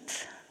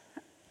questions?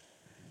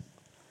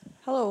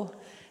 Hello.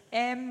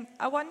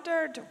 I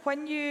wondered,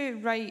 when you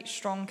write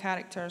strong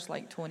characters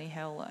like Tony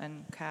Hill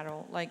and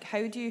Carol,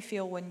 how do you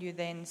feel when you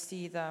then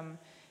see them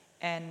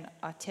in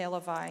a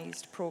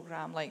televised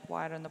programme like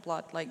Wire in the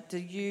Blood? Do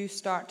you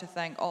start to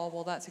think, oh,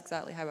 well, that's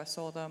exactly how I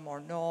saw them, or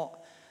not?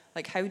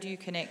 How do you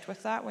connect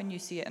with that when you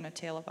see it in a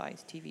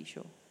televised TV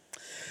show?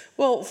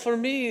 Well, for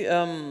me,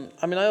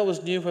 I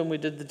always knew when we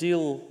did the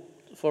deal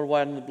for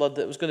Wire in the Blood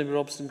that it was going to be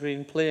Robson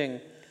Green playing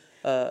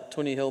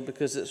Tony Hill,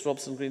 because it's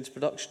Robson Green's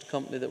production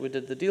company that we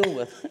did the deal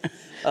with,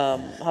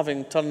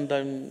 having turned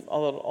down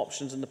other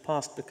options in the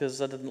past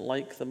because I didn't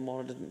like them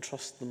or I didn't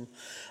trust them.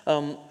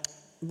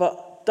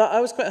 But I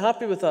was quite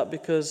happy with that,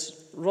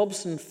 because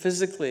Robson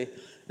physically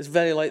is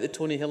very like the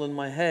Tony Hill in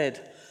my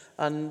head.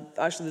 And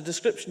actually the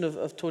description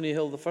of Tony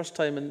Hill the first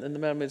time in The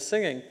Mermaid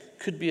Singing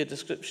could be a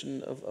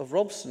description of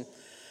Robson.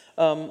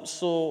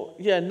 So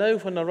yeah, now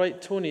when I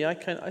write Tony,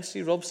 I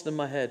see Robson in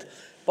my head.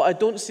 But I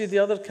don't see the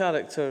other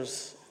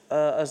characters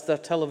as their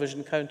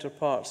television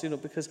counterparts,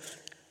 because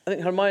I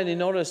think Hermione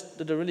Norris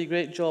did a really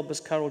great job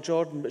as Carol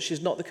Jordan, but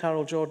she's not the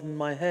Carol Jordan in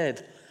my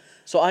head.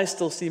 So I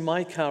still see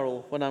my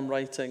Carol when I'm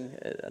writing,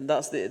 and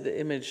that's the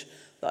image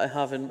that I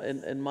have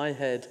in my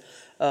head.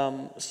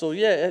 So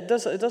yeah, it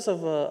does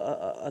have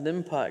an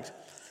impact.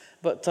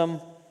 But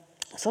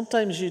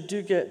sometimes you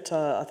do get,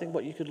 I think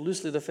what you could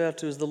loosely refer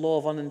to as the law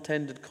of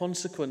unintended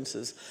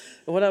consequences.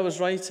 When I was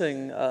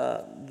writing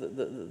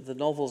the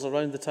novels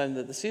around the time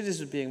that the series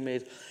was being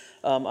made,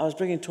 I was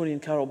bringing Tony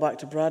and Carol back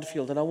to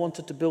Bradfield, and I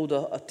wanted to build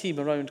a team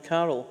around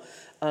Carol.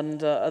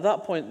 And at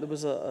that point, there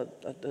was a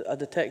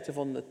detective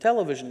on the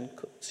television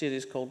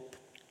series called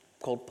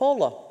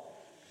Paula.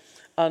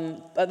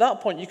 And at that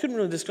point, you couldn't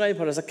really describe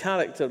her as a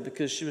character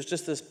because she was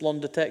just this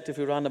blonde detective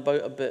who ran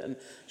about a bit, and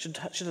she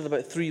had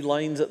about 3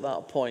 lines at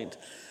that point.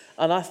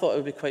 And I thought it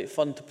would be quite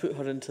fun to put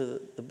her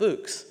into the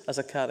books as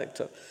a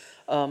character.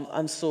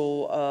 And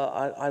so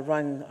I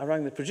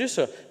rang the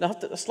producer. Now, I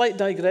have a slight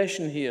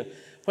digression here.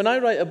 When I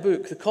write a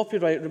book, the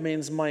copyright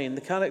remains mine,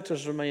 the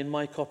characters remain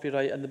my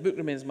copyright, and the book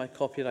remains my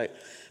copyright.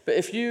 But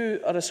if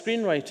you are a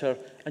screenwriter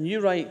and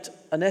you write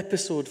an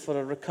episode for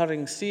a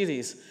recurring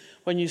series,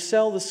 when you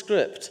sell the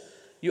script,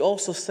 you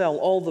also sell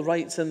all the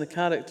rights in the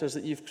characters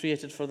that you've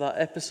created for that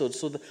episode.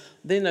 So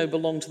they now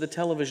belong to the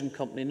television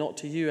company, not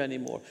to you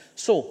anymore.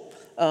 So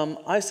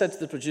I said to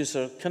the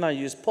producer, can I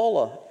use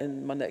Paula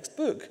in my next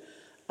book?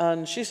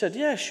 And she said,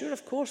 yeah, sure,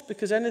 of course,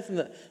 because anything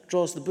that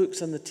draws the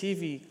books and the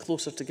TV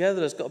closer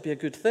together has got to be a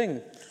good thing.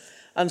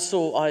 And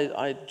so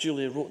I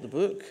duly wrote the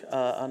book,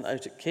 and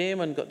out it came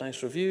and got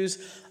nice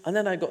reviews. And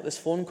then I got this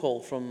phone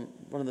call from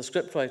one of the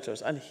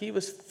scriptwriters, and he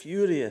was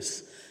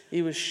furious.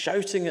 He was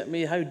shouting at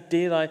me, how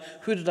dare I,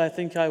 who did I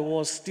think I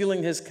was,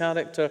 stealing his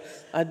character,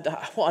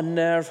 what a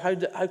nerve, how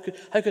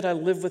could I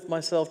live with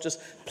myself just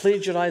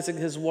plagiarising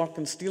his work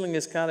and stealing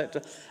his character.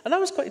 And I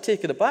was quite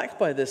taken aback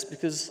by this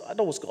because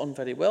I'd always got on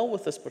very well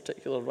with this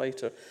particular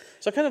writer.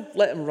 So I kind of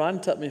let him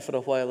rant at me for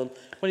a while, and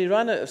when he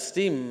ran out of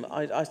steam,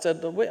 I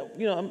said, wait,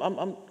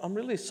 I'm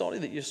really sorry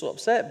that you're so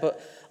upset, but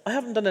I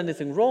haven't done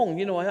anything wrong.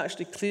 I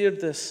actually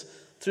cleared this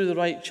through the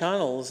right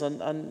channels,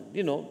 and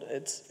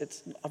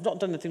I've not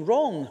done anything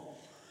wrong.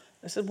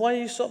 I said, why are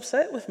you so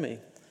upset with me?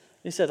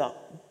 He said,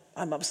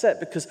 I'm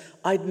upset because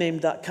I'd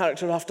named that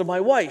character after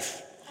my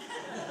wife,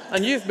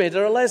 and you've made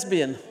her a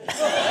lesbian.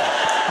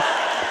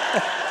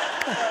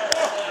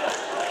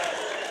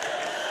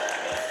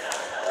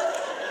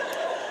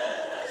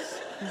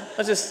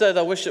 I just said,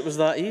 I wish it was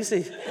that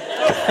easy.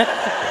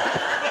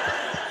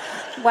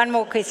 One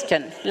more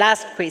question.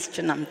 Last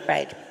question, I'm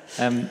afraid.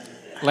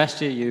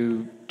 Last year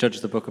you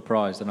judged the Booker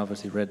Prize and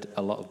obviously read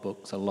a lot of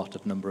books, a lot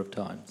of number of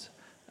times.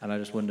 And I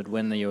just wondered,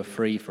 when you were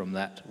free from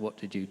that, what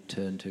did you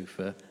turn to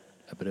for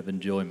a bit of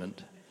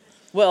enjoyment?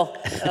 Well,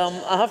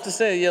 I have to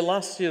say,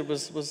 last year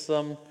was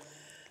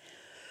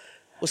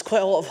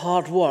quite a lot of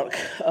hard work.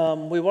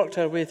 We worked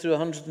our way through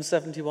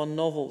 171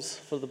 novels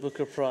for the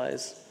Booker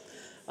Prize.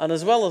 And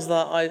as well as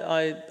that,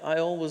 I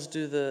always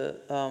do the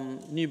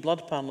New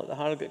Blood panel at the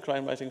Harrogate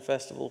Crime Writing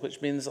Festival, which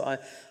means I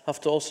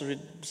have to also read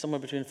somewhere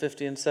between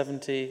 50 and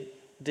 70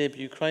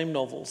 debut crime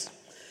novels.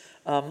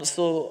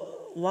 So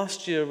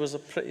last year was a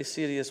pretty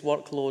serious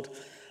workload.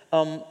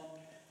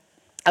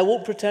 I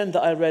won't pretend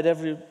that I read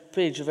every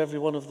page of every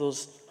one of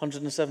those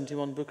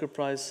 171 Booker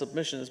Prize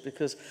submissions,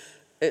 because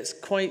it's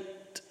quite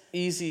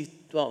easy,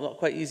 well, not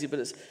quite easy,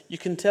 but you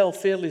can tell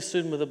fairly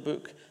soon with a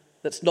book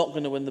that's not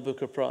going to win the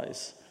Booker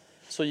Prize.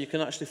 So you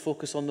can actually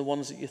focus on the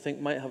ones that you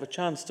think might have a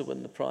chance to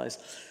win the prize.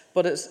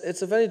 But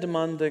it's a very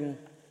demanding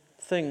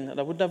thing, and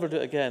I would never do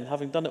it again.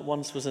 Having done it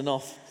once was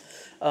enough.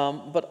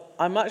 But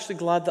I'm actually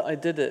glad that I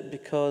did it,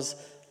 because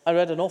I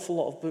read an awful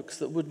lot of books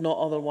that would not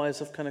otherwise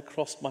have kind of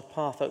crossed my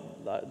path.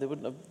 They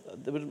wouldn't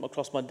have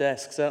crossed my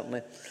desk,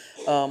 certainly.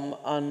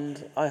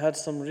 And I had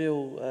some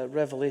real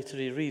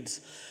revelatory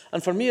reads.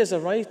 And for me as a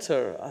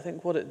writer, I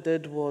think what it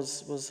did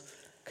was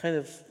kind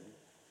of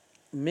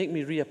make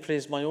me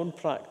reappraise my own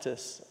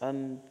practice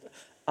and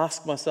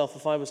ask myself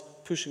if I was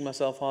pushing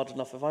myself hard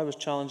enough, if I was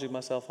challenging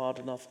myself hard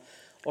enough,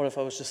 or if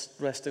I was just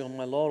resting on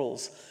my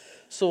laurels.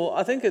 So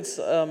I think it's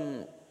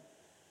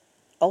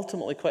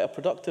ultimately quite a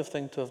productive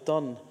thing to have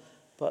done.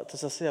 But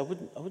as I say, I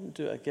wouldn't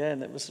do it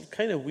again. It was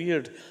kind of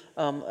weird.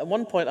 At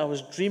one point, I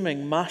was dreaming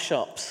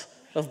mashups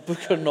of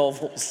Booker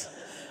novels,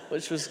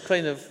 which was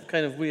kind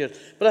of weird.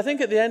 But I think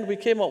at the end we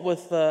came up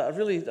with a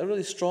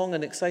really strong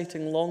and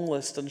exciting long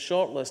list and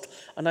short list.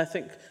 And I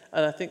think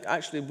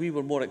actually we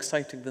were more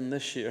exciting than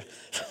this year.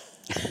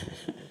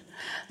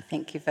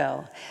 Thank you,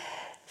 Val.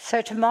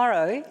 So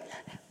tomorrow,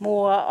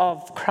 more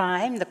of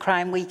crime, the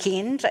crime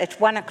weekend. At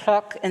 1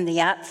 o'clock in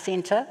the Arts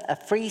Centre, a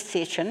free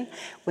session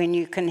when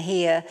you can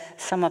hear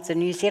some of the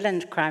New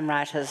Zealand crime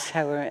writers who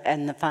are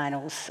in the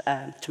finals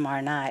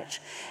tomorrow night.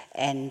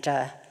 And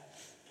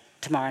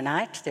tomorrow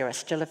night, there are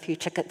still a few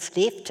tickets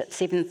left at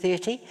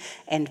 7:30,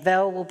 and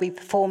Val will be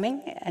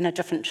performing in a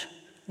different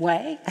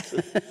way.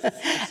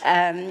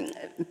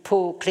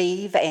 Paul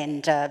Cleave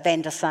and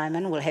Vanda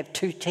Simon will have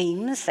two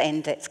teams,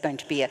 and it's going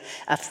to be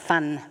a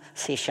fun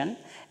session.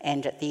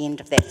 And at the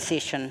end of that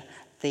session,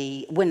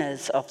 the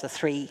winners of the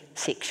 3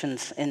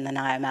 sections in the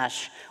Ngaio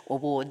Marsh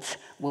Awards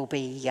will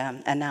be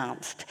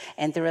announced.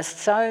 And there are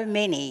so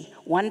many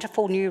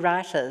wonderful new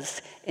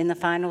writers in the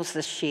finals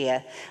this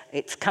year.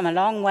 It's come a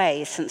long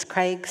way since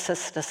Craig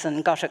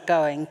Sisterson got it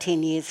going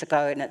 10 years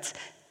ago, and it's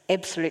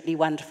absolutely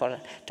wonderful.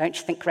 Don't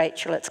you think,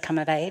 Rachel, it's come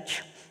of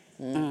age?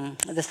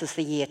 This is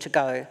the year to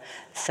go.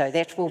 So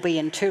that will be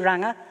in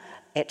Turanga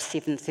at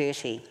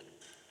 7:30.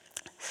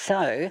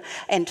 So,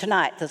 and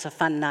tonight there's a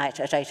fun night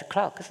at 8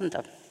 o'clock, isn't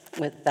there?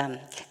 With,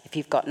 if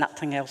you've got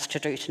nothing else to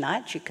do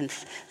tonight, you can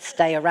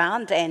stay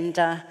around and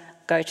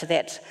go to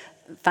that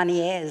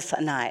funny airs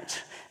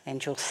night,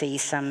 and you'll see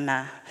some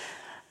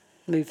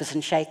movers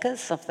and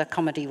shakers of the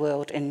comedy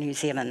world in New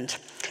Zealand.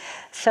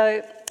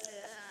 So,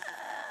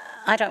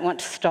 I don't want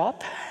to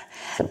stop,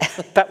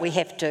 but we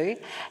have to.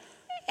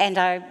 And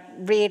I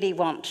really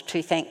want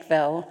to thank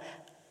Val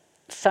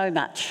so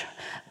much,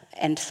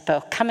 and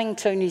for coming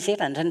to New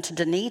Zealand and to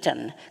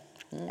Dunedin.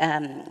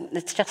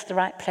 It's just the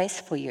right place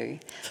for you,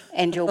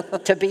 and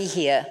to be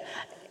here.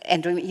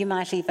 And you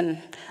might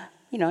even,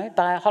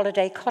 buy a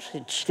holiday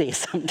cottage there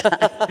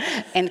sometime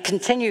and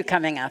continue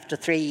coming after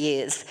 3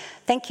 years.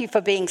 Thank you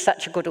for being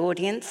such a good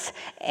audience,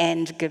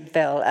 and give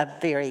Val a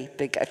very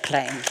big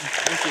acclaim.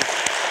 Thank you.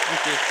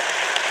 Thank you.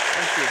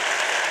 Thank you.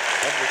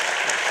 Lovely.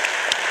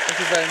 Thank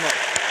you very much.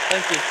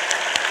 Thank you.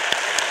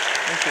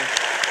 Thank you.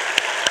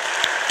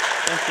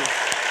 Thank you.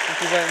 Thank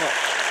you very much.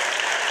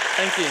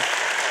 Thank you.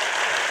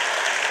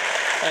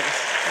 Thanks.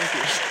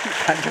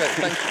 Thank you. Great.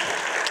 Thank you.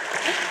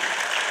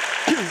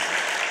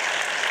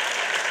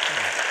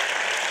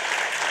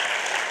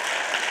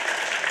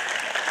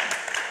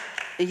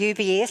 The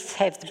UBS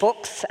have the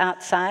books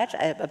outside,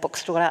 a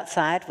bookstore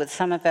outside with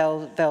some of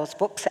Val's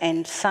books,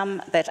 and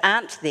some that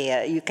aren't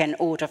there you can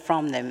order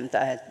from them.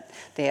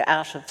 They're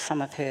out of some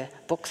of her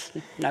books,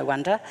 no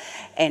wonder.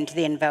 And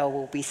then Val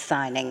will be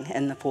signing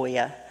in the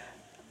foyer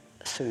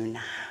soon.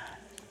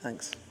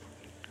 Thanks.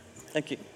 Thank you.